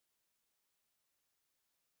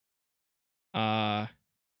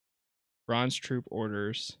 Bronze troop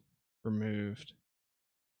orders removed.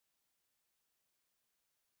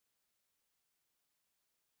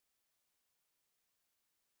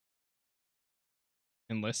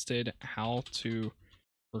 Enlisted how to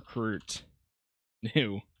recruit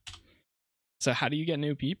new. So how do you get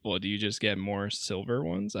new people? Do you just get more silver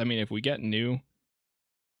ones? I mean, if we get new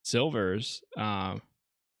silvers, when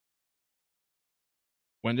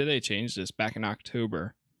did they change this? Back in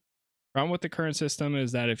October. Problem with the current system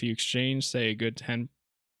is that if you exchange, say, a good 10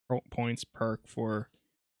 points perk for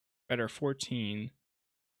better 14,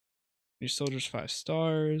 new soldiers 5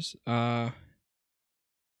 stars. Yeah,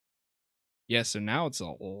 so now it's a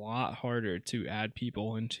lot harder to add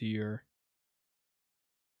people into your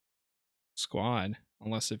squad,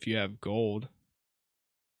 unless if you have gold.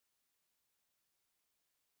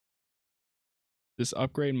 This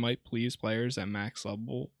upgrade might please players at max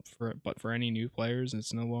level, but for any new players,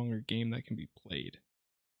 it's no longer a game that can be played.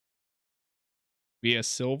 Via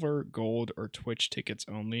silver, gold, or Twitch tickets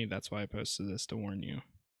only. That's why I posted this to warn you.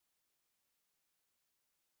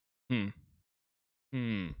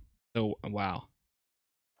 So, wow.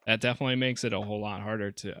 That definitely makes it a whole lot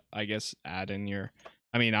harder to, I guess, add in your...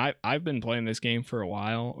 I mean, I've been playing this game for a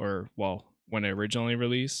while, or, well, when it originally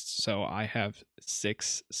released, so I have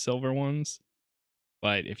 6 silver ones.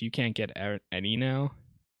 But if you can't get any now,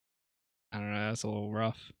 I don't know, that's a little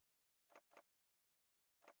rough.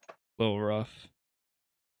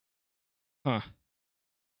 Huh.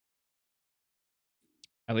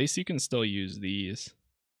 At least you can still use these.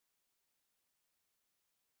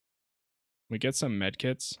 We get some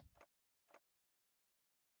medkits.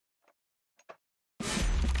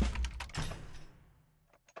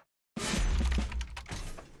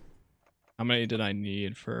 How many did I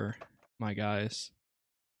need for my guys?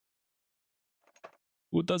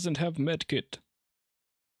 Who doesn't have medkit?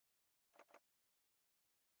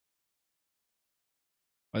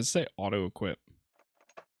 Why does it say auto equip?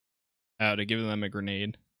 Oh, to give them a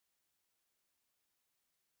grenade.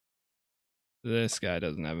 This guy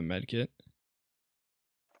doesn't have a medkit.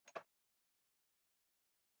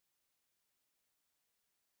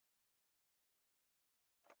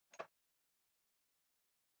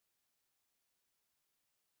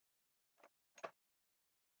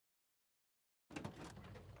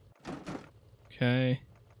 Okay.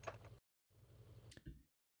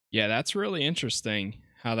 Yeah, that's really interesting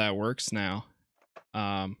how that works now.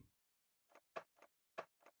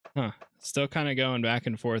 Still kind of going back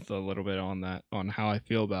and forth a little bit on that, on how I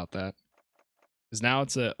feel about that. Because now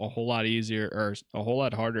it's a whole lot easier, or a whole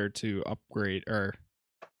lot harder to upgrade or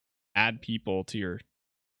add people to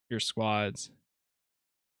your squads.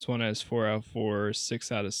 This one has 4 out of 4,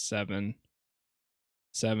 6 out of 7.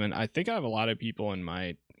 7. I think I have a lot of people in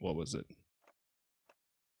my, what was it?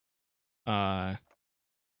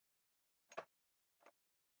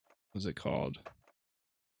 What's it called?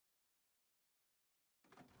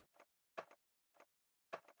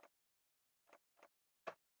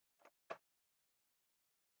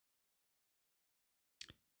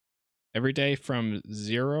 Every day from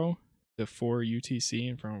 0 to 4 UTC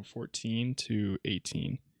and from 14 to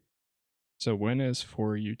 18. So when is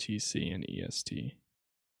 4 UTC and EST?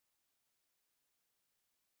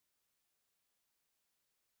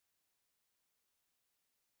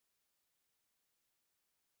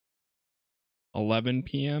 $11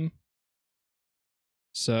 p.m.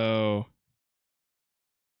 So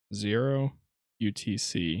 0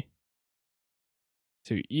 UTC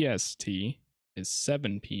to EST is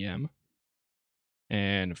 7 p.m.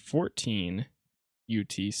 and 14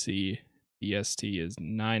 UTC EST is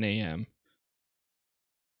 9 a.m.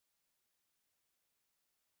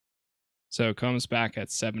 So it comes back at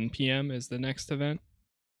 7 p.m. is the next event.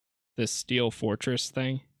 This Steel Fortress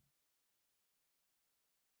thing.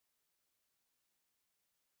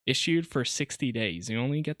 Issued for 60 days. You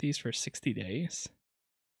only get these for 60 days?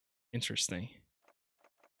 Interesting.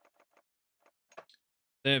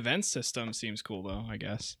 The event system seems cool though, I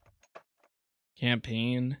guess.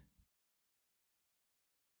 campaign.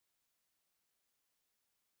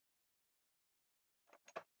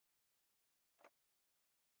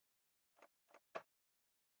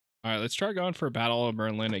 All right, let's try going for Battle of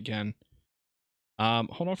Berlin again.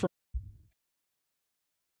 Hold on for.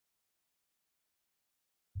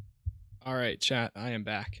 All right, chat, I am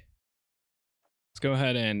back. Let's go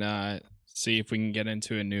ahead and see if we can get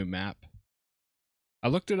into a new map. I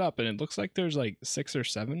looked it up and it looks like there's like 6 or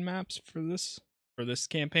 7 maps for this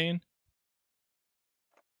campaign.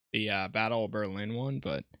 The Battle of Berlin one,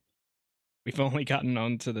 but we've only gotten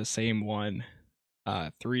onto the same one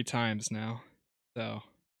 3 times now. So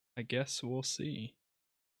I guess we'll see.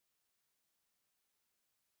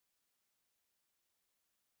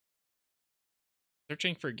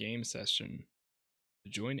 Searching for game session. To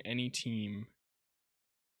join any team.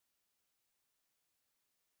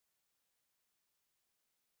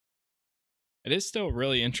 It is still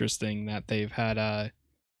really interesting that they've had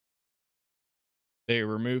they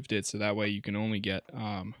removed it so that way you can only get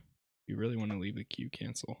you really want to leave the queue,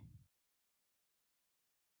 cancel.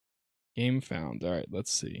 Game found. All right,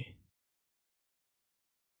 let's see.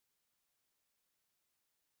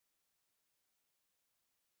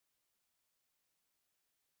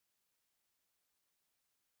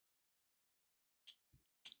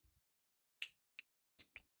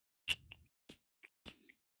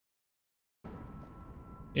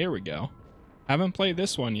 Here we go. Haven't played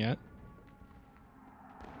this one yet.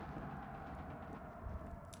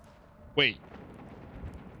 Wait.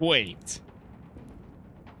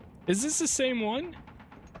 Is this the same one?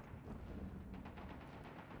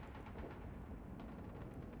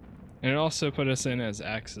 And it also put us in as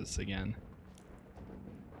Axis again.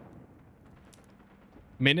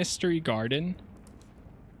 Ministry Garden.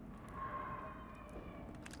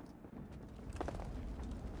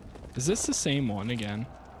 Is this the same one again?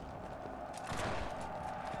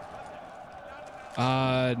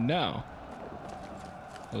 No.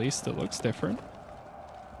 At least it looks different.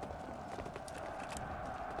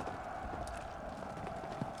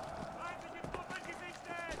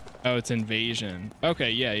 Oh, it's Invasion.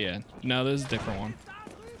 Okay, yeah. No, this is a different one.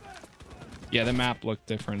 Yeah, the map looked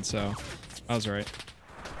different, so I was right.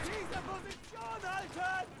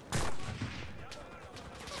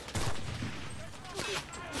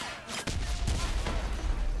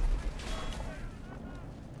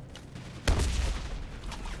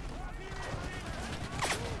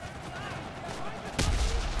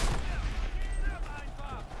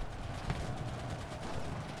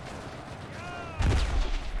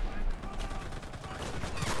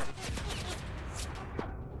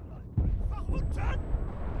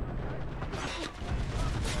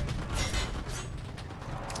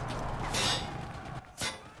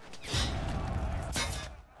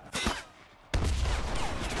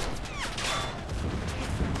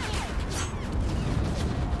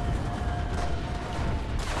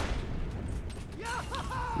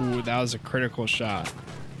 Ooh, that was a critical shot.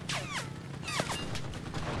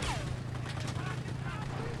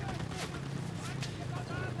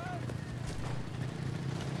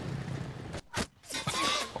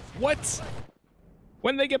 What?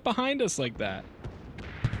 When did they get behind us like that?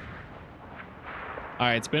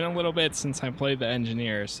 Alright, it's been a little bit since I played the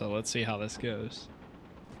engineer, so let's see how this goes.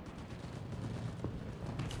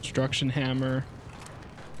 Construction hammer.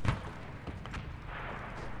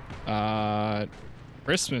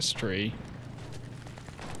 Christmas tree.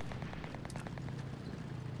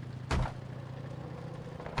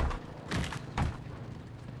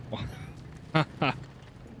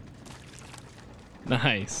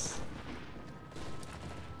 Nice.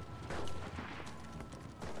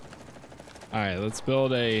 All right, let's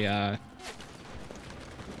build a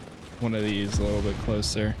one of these a little bit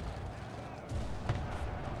closer.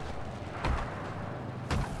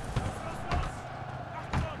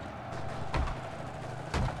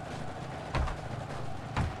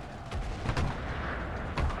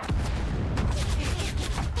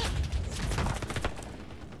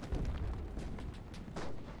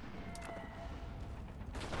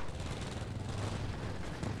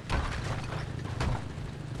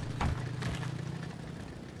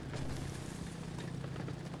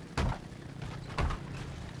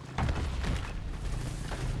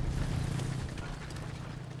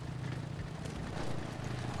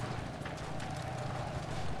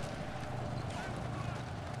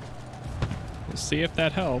 See if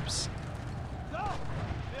that helps.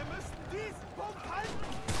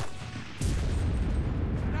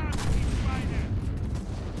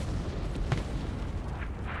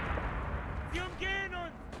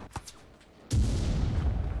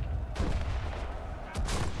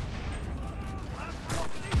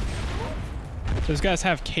 Those guys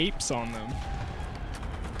have capes on them.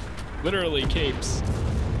 Literally capes.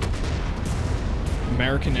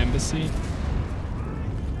 American Embassy.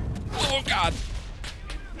 Oh God.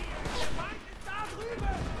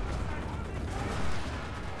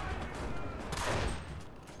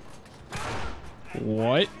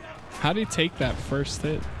 What? How did he take that first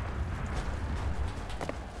hit?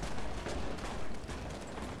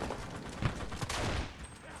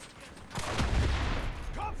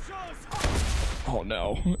 Oh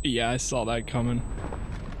no. Yeah, I saw that coming.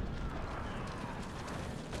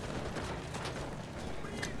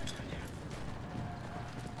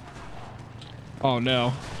 Oh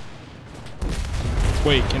no.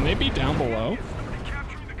 Wait, can they be down below?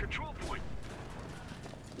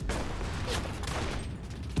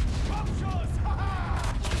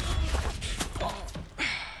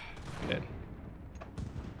 Good.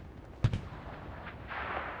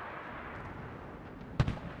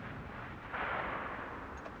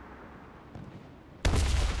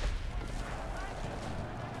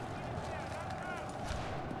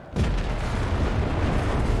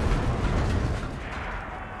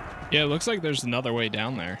 Yeah, it looks like there's another way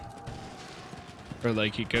down there. Or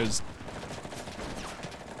like it goes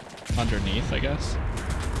underneath, I guess.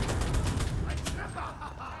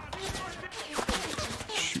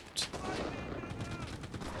 Shoot.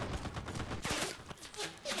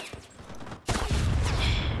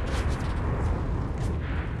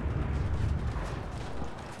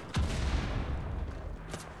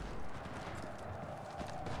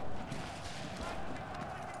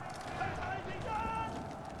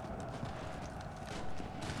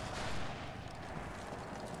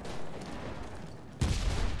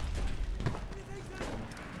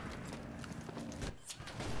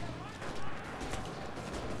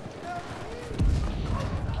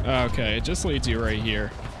 Okay, it just leads you right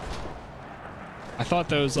here. I thought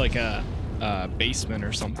that was like a basement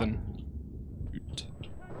or something. Shoot.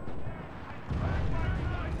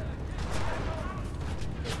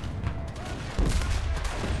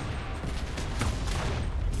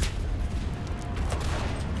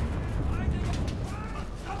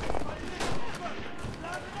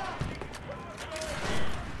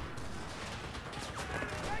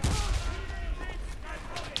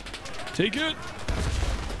 Take it.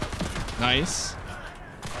 Nice.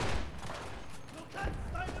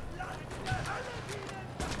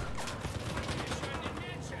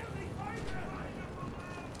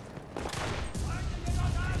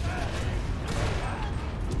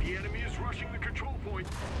 The enemy is rushing the control point.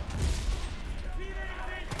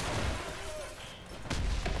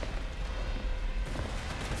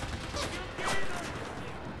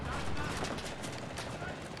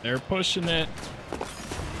 They're pushing it.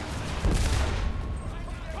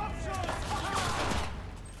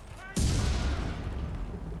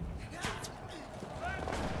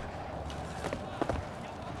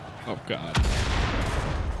 Oh God.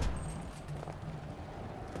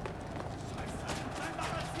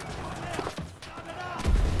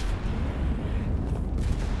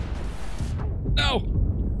 No!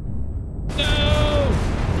 No!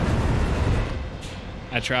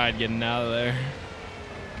 I tried getting out of there.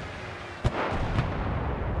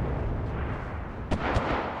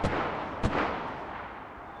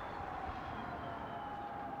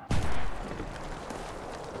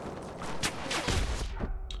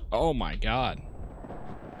 Oh my God.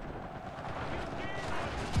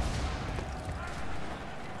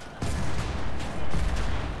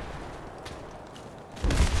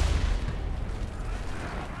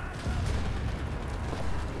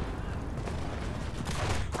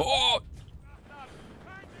 Oh!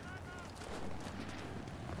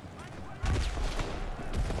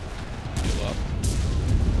 Heal up.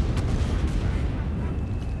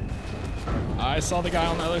 I saw the guy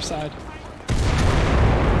on the other side.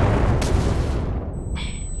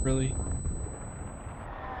 Really?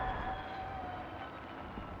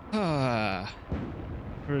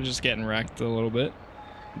 We're just getting wrecked a little bit.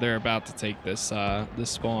 They're about to take this this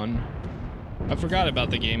spawn. I forgot about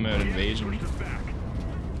the game mode invasion.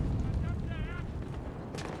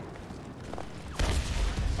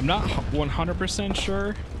 I'm not 100%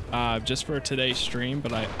 sure just for today's stream,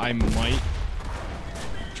 but I might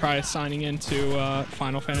try signing into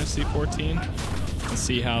Final Fantasy 14 and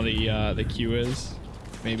see how the queue is.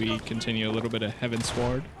 Maybe continue a little bit of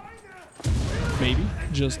Heavensward. Maybe,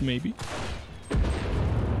 just maybe.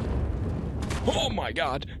 Oh my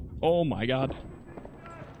God. Oh my God.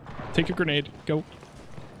 Take a grenade. Go.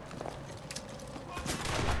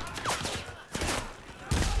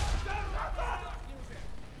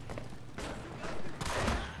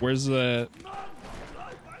 Where's the...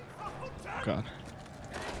 God.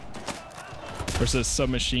 Where's this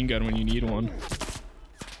submachine gun when you need one?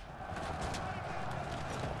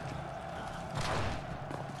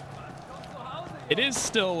 It is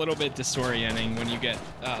still a little bit disorienting when you get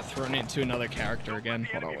thrown into another character again.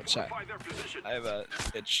 Hold on, what's that? I have a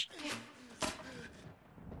itch.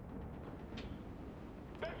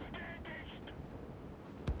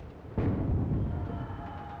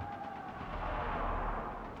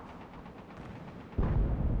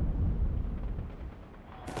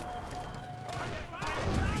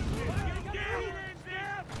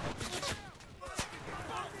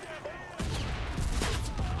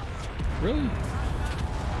 Really?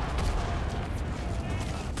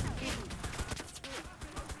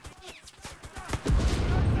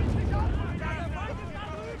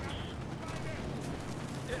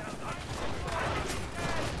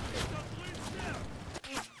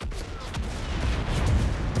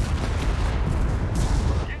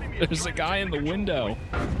 There's a guy in the window.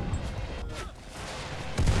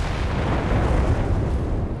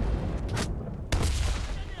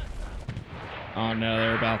 Oh no,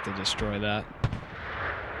 they're about to destroy that.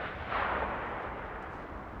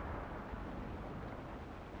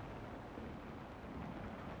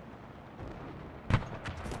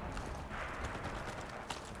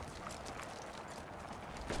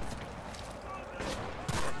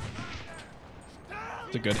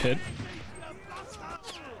 It's a good hit.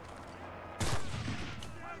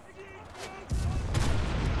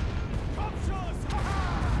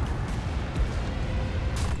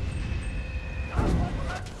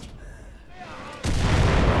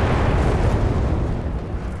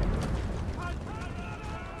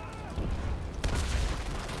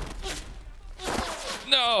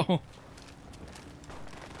 No.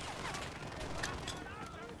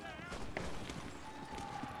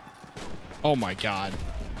 Oh my God.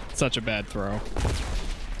 Such a bad throw.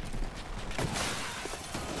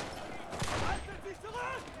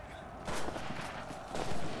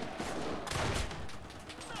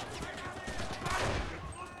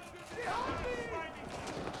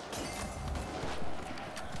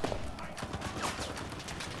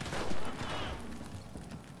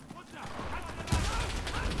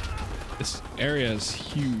 This area is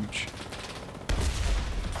huge.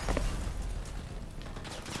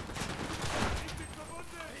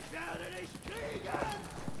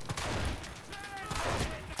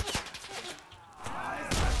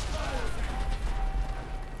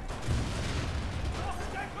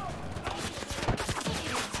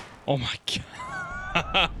 Oh my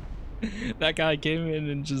God. That guy came in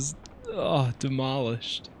and just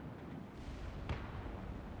demolished.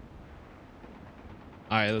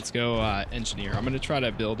 Alright, let's go engineer. I'm gonna try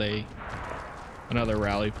to build another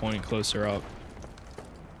rally point closer up,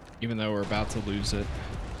 even though we're about to lose it.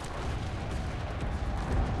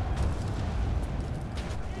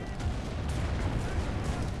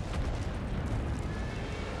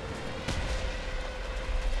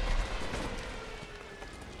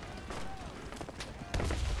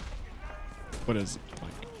 What is it?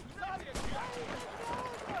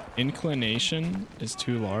 Inclination is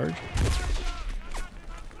too large.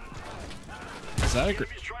 Is that a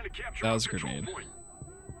that was a grenade.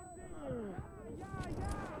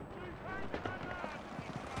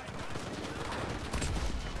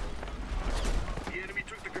 The enemy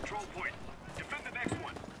took the control point. Defend the next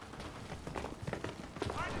one.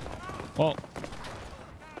 Well,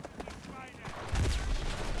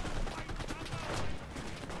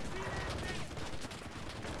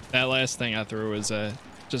 that last thing I threw was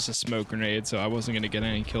just a smoke grenade, so I wasn't gonna get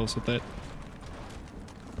any kills with it.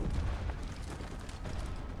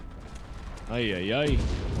 Ay, ay, ay.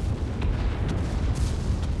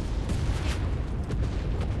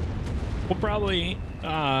 We'll probably,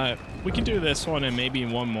 we can do this one and maybe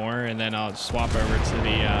one more, and then I'll swap over to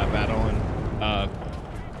the battle in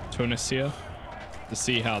Tunisia to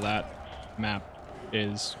see how that map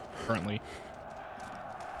is currently.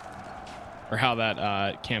 Or how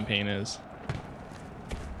that campaign is.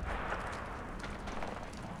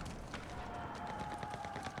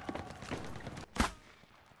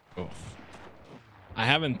 Oof. I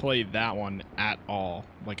haven't played that one at all.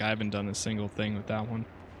 Like, I haven't done a single thing with that one.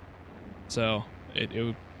 So it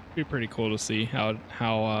would be pretty cool to see how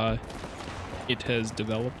it has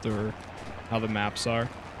developed, or how the maps are.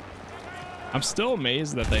 I'm still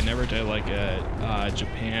amazed that they never did like a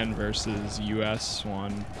Japan versus US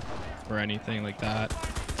one or anything like that.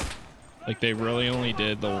 Like, they really only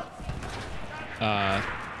did the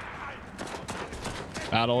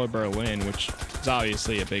Battle of Berlin, which is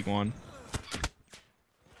obviously a big one.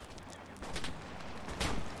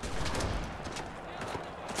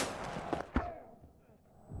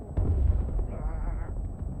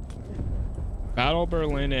 Battle of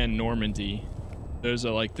Berlin and Normandy. Those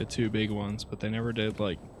are like the two big ones, but they never did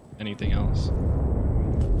like anything else.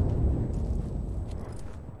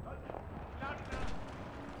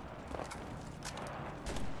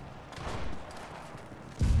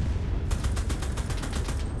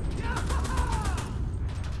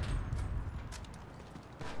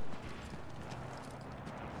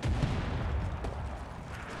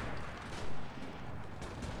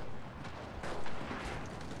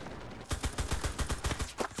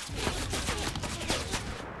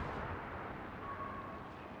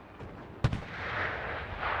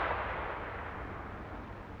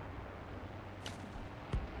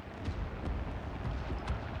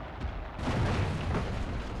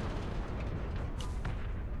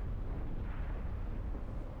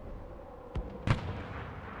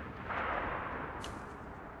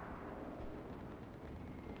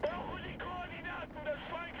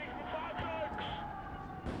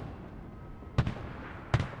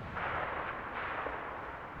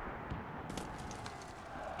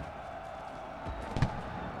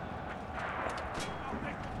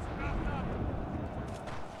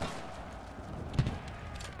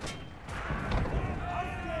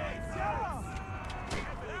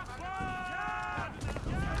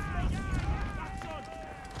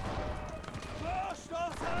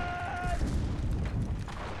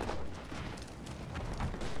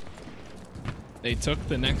 They took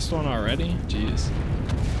the next one already? Jeez.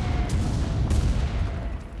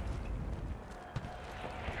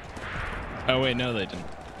 Oh wait, no they didn't.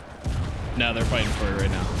 No, they're fighting for it right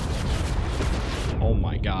now. Oh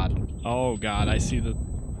my god. Oh god, I see the...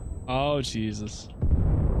 Oh Jesus.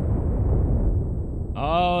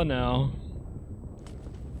 Oh no.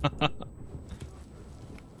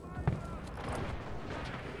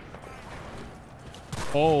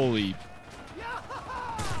 Holy...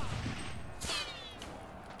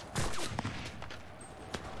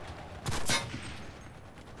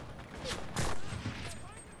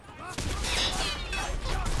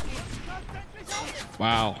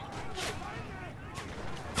 Wow.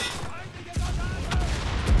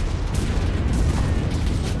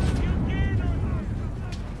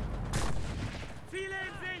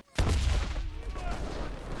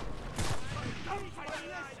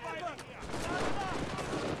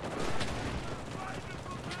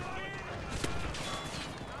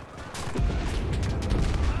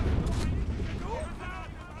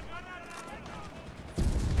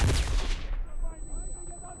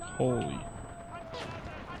 Holy.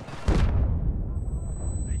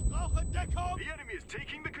 The enemy is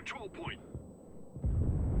taking the control point.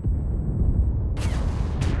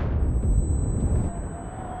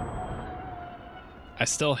 I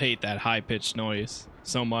still hate that high-pitched noise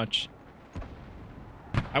so much.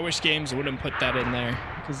 I wish games wouldn't put that in there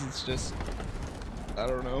because it's just, I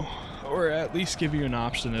don't know, or at least give you an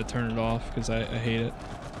option to turn it off because I hate it.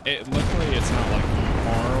 Luckily it's not like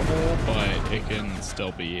horrible, but it can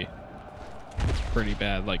still be pretty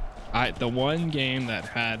bad. Like the one game that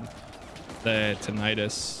had the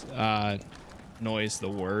tinnitus noise the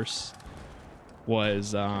worst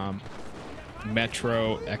was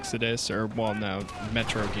Metro Exodus, or well no,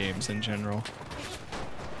 Metro games in general.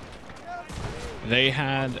 They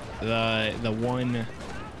had the one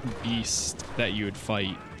beast that you would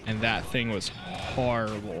fight, and that thing was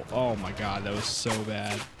horrible. Oh my god, that was so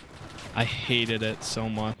bad. I hated it so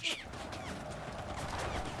much.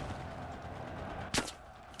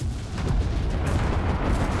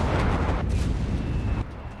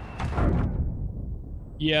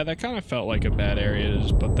 Yeah, that kind of felt like a bad area to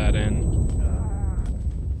just put that in.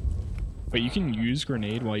 But you can use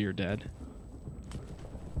grenade while you're dead.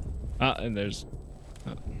 And there's...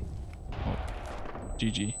 oh,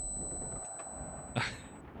 GG.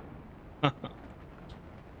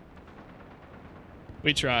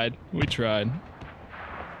 We tried. We tried.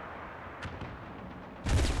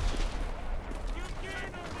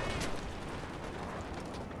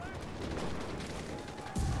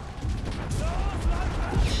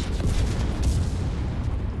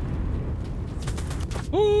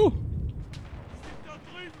 Ooh!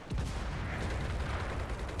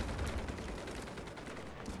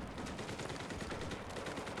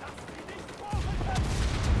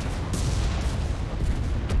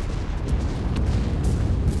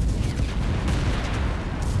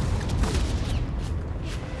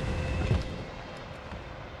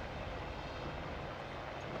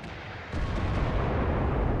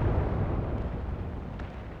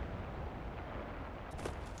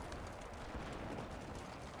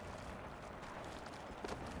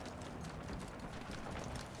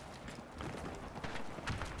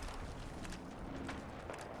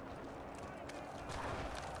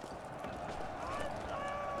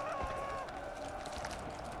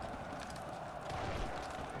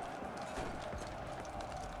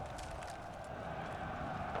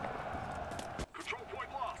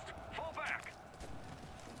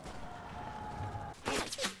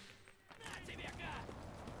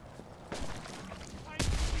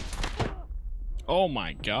 Oh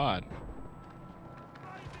my god.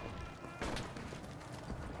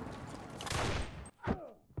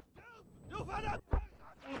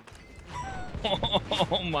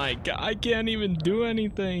 Oh my god, I can't even do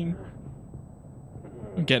anything.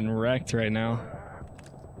 I'm getting wrecked right now.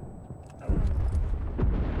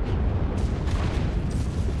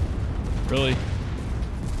 Really?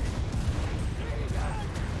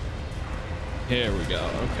 Here we go,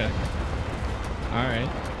 okay. Alright,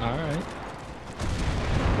 alright.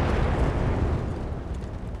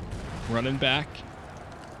 Running back.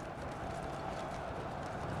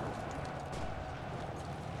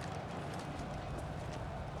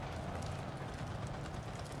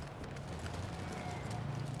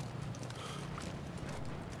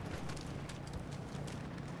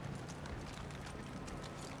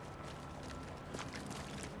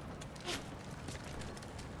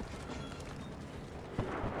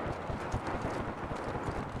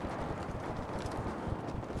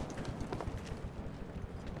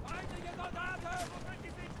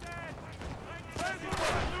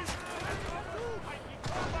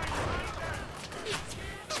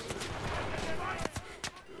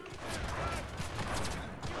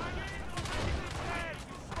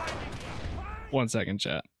 One second,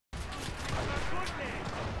 chat.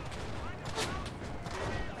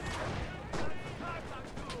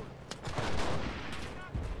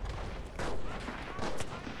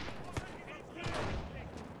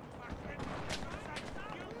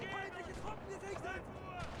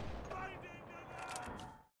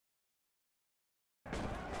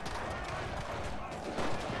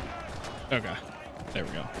 Okay, there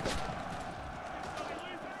we go.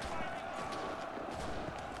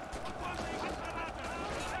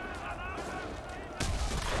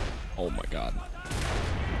 Oh my god.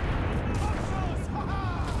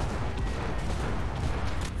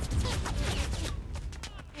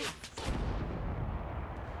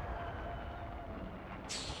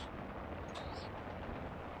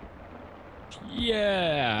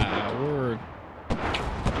 Yeah, we're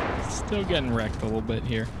still getting wrecked a little bit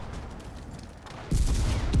here.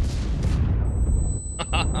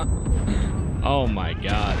 Oh my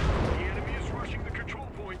god. The enemy is rushing the control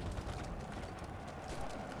point.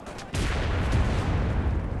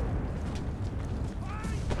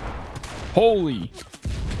 Holy.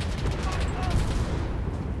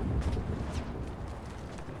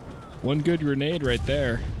 One good grenade right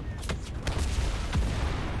there.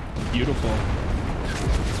 Beautiful.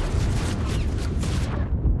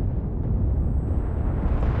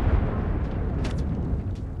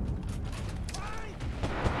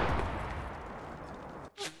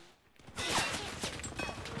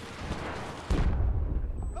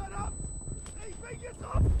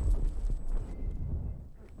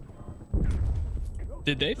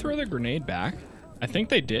 Did they throw the grenade back? I think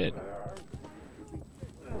they did.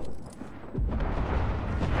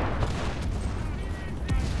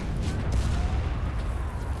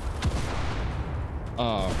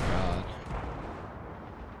 Oh god.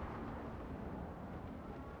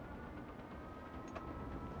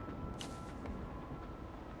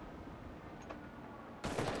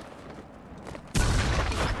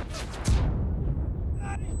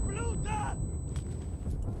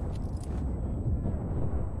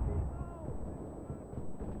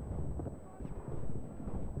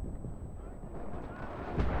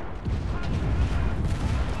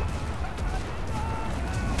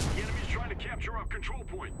 Capture our control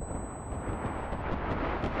point.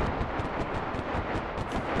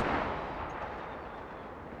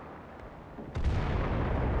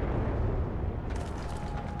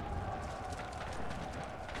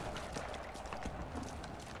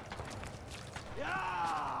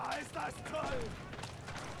 Ja, ist das toll.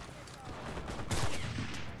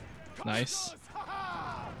 Nice.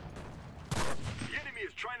 The enemy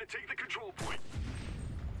is trying to take the control point.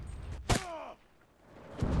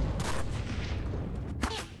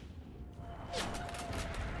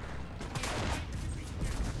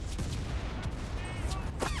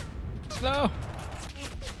 No.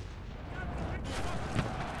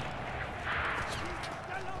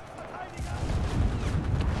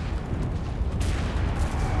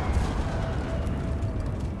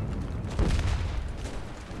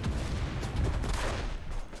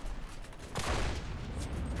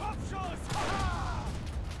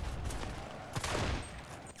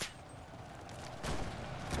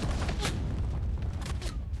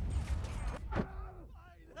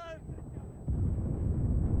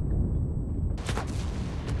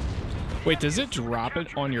 Wait, does it drop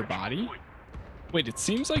it on your body? Wait, it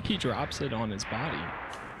seems like he drops it on his body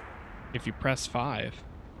if you press 5.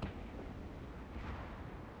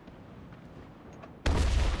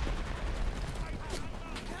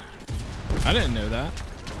 I didn't know that.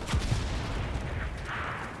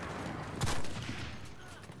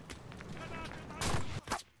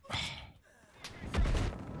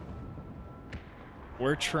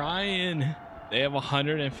 We're trying. They have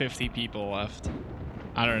 150 people left.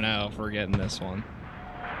 I don't know if we're getting this one.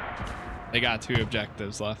 They got 2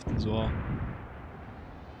 objectives left as well.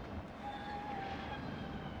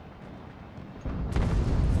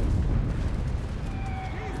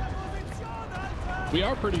 We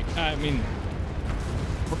are pretty, I mean,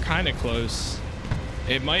 we're kind of close.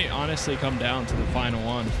 It might honestly come down to the final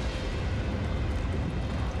one.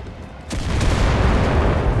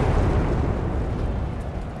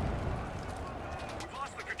 We've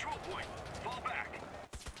lost the control point. Fall back.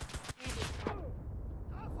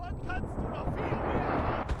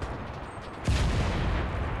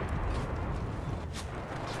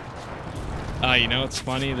 You know, it's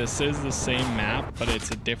funny. This is the same map, but it's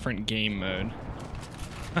a different game mode.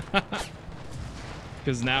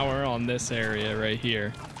 Because now we're on this area right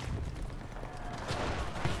here.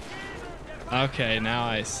 Okay, now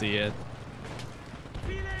I see it.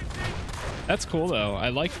 That's cool though. I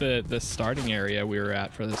like the starting area we were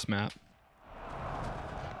at for this map.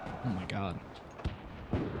 Oh my god.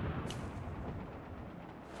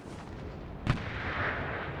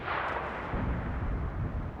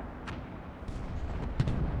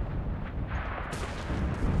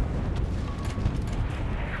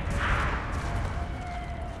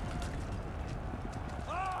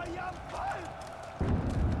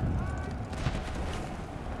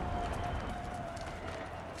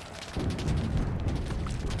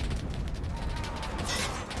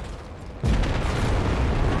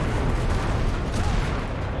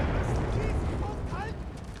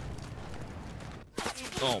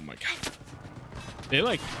 Oh my god. They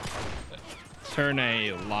like turn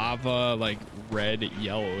a lava like red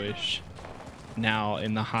yellowish now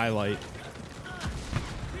in the highlight.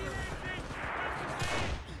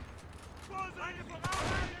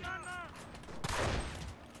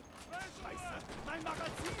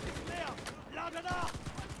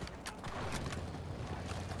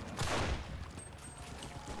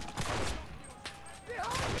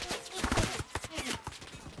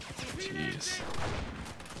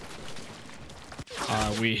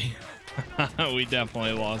 We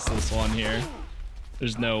definitely lost this one here.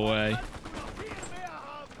 There's no way.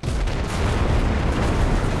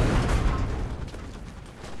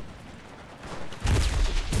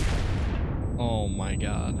 Oh my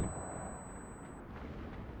god.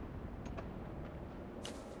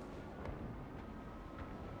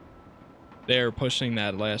 They're pushing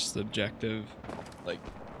that last objective like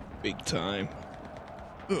big time.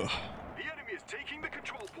 Ugh. The enemy is taking the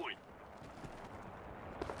control point.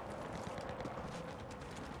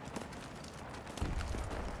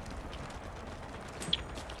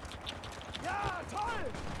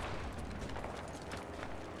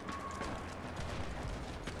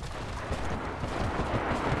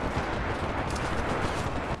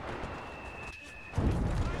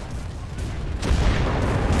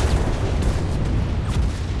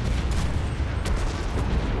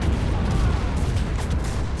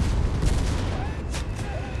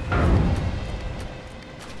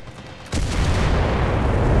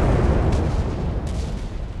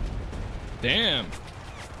 Damn.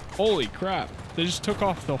 Holy crap. They just took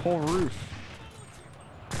off the whole roof.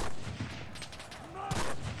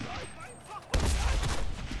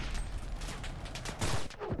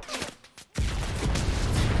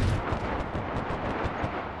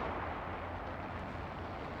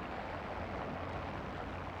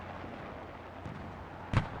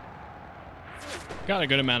 Got a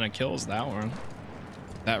good amount of kills that one.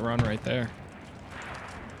 That run right there.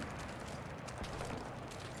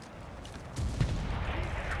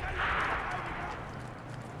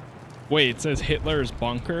 Wait, it says Hitler's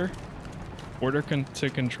bunker. Order to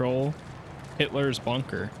control Hitler's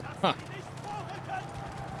bunker. Huh.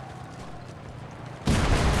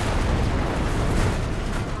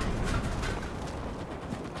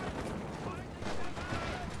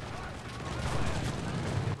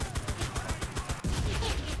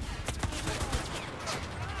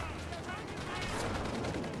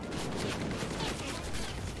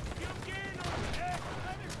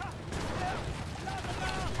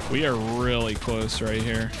 We are really close right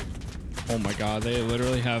here. Oh my god, they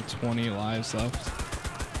literally have 20 lives left.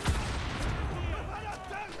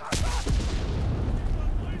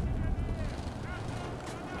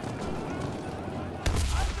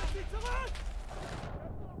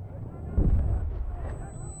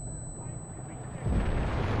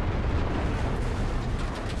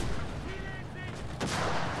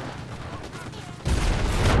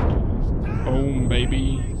 Boom,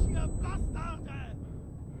 baby.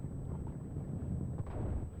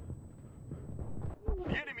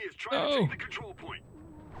 trying to take the control point.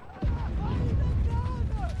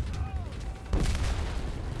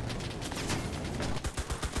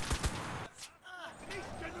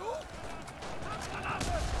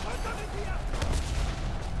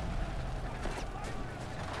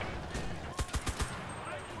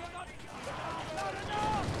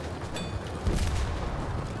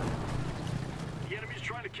 The enemy's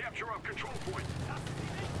trying to capture our control point.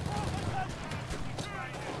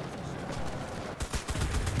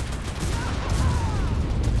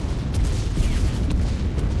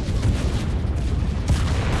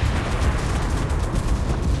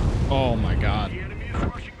 Oh my god. The enemy is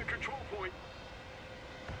rushing the control point.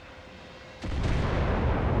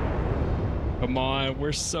 Come on,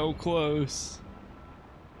 we're so close.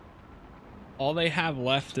 All they have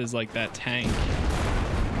left is like that tank.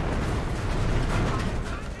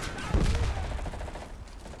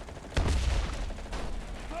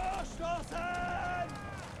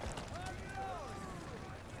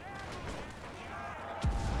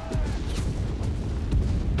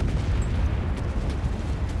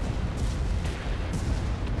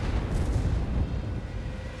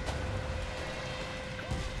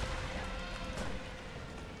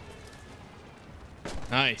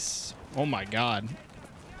 Nice. Oh my god.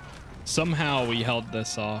 Somehow we held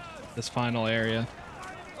this off, this final area.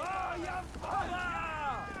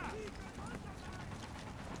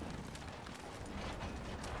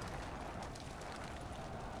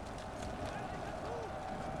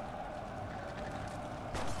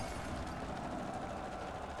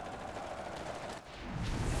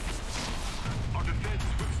 Our defense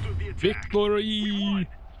withstood the attack. Victory!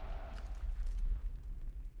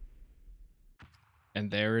 And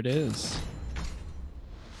there it is.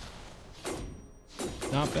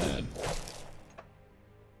 Not bad.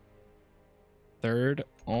 Third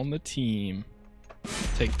on the team.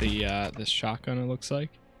 Take the this shotgun, it looks like.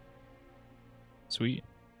 Sweet.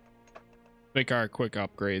 Make our quick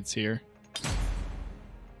upgrades here.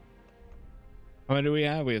 How many do we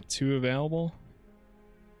have? We have 2 available.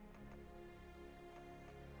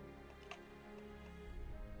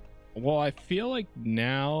 Well, I feel like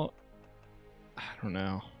now, I don't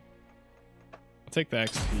know. I'll take the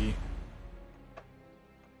XP.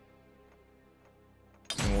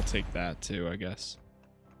 And we'll take that too, I guess.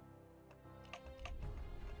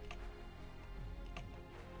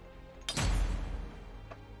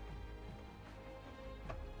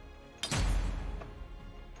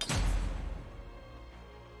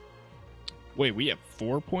 Wait, we have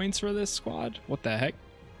 4 points for this squad? What the heck?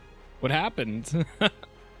 What happened?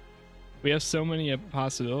 We have so many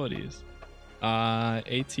possibilities.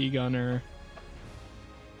 AT gunner.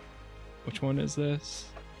 Which one is this?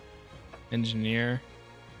 Engineer.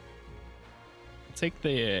 I'll take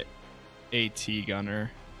the AT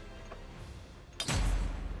gunner.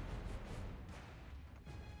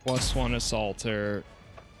 +1 assaulter.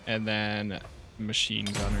 And then machine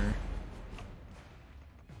gunner.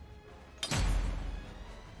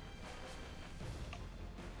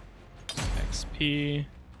 XP.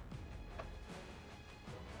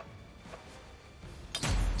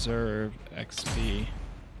 Reserve XP.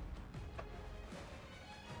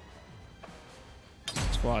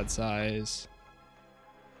 Squad size.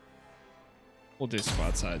 We'll do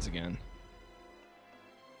squad size again.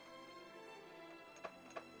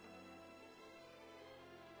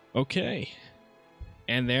 Okay.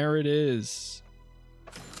 And there it is.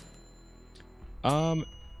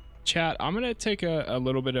 Chat, I'm gonna take a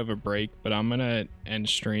little bit of a break, but I'm gonna end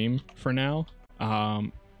stream for now.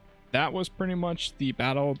 That was pretty much the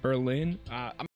Battle of Berlin. I'm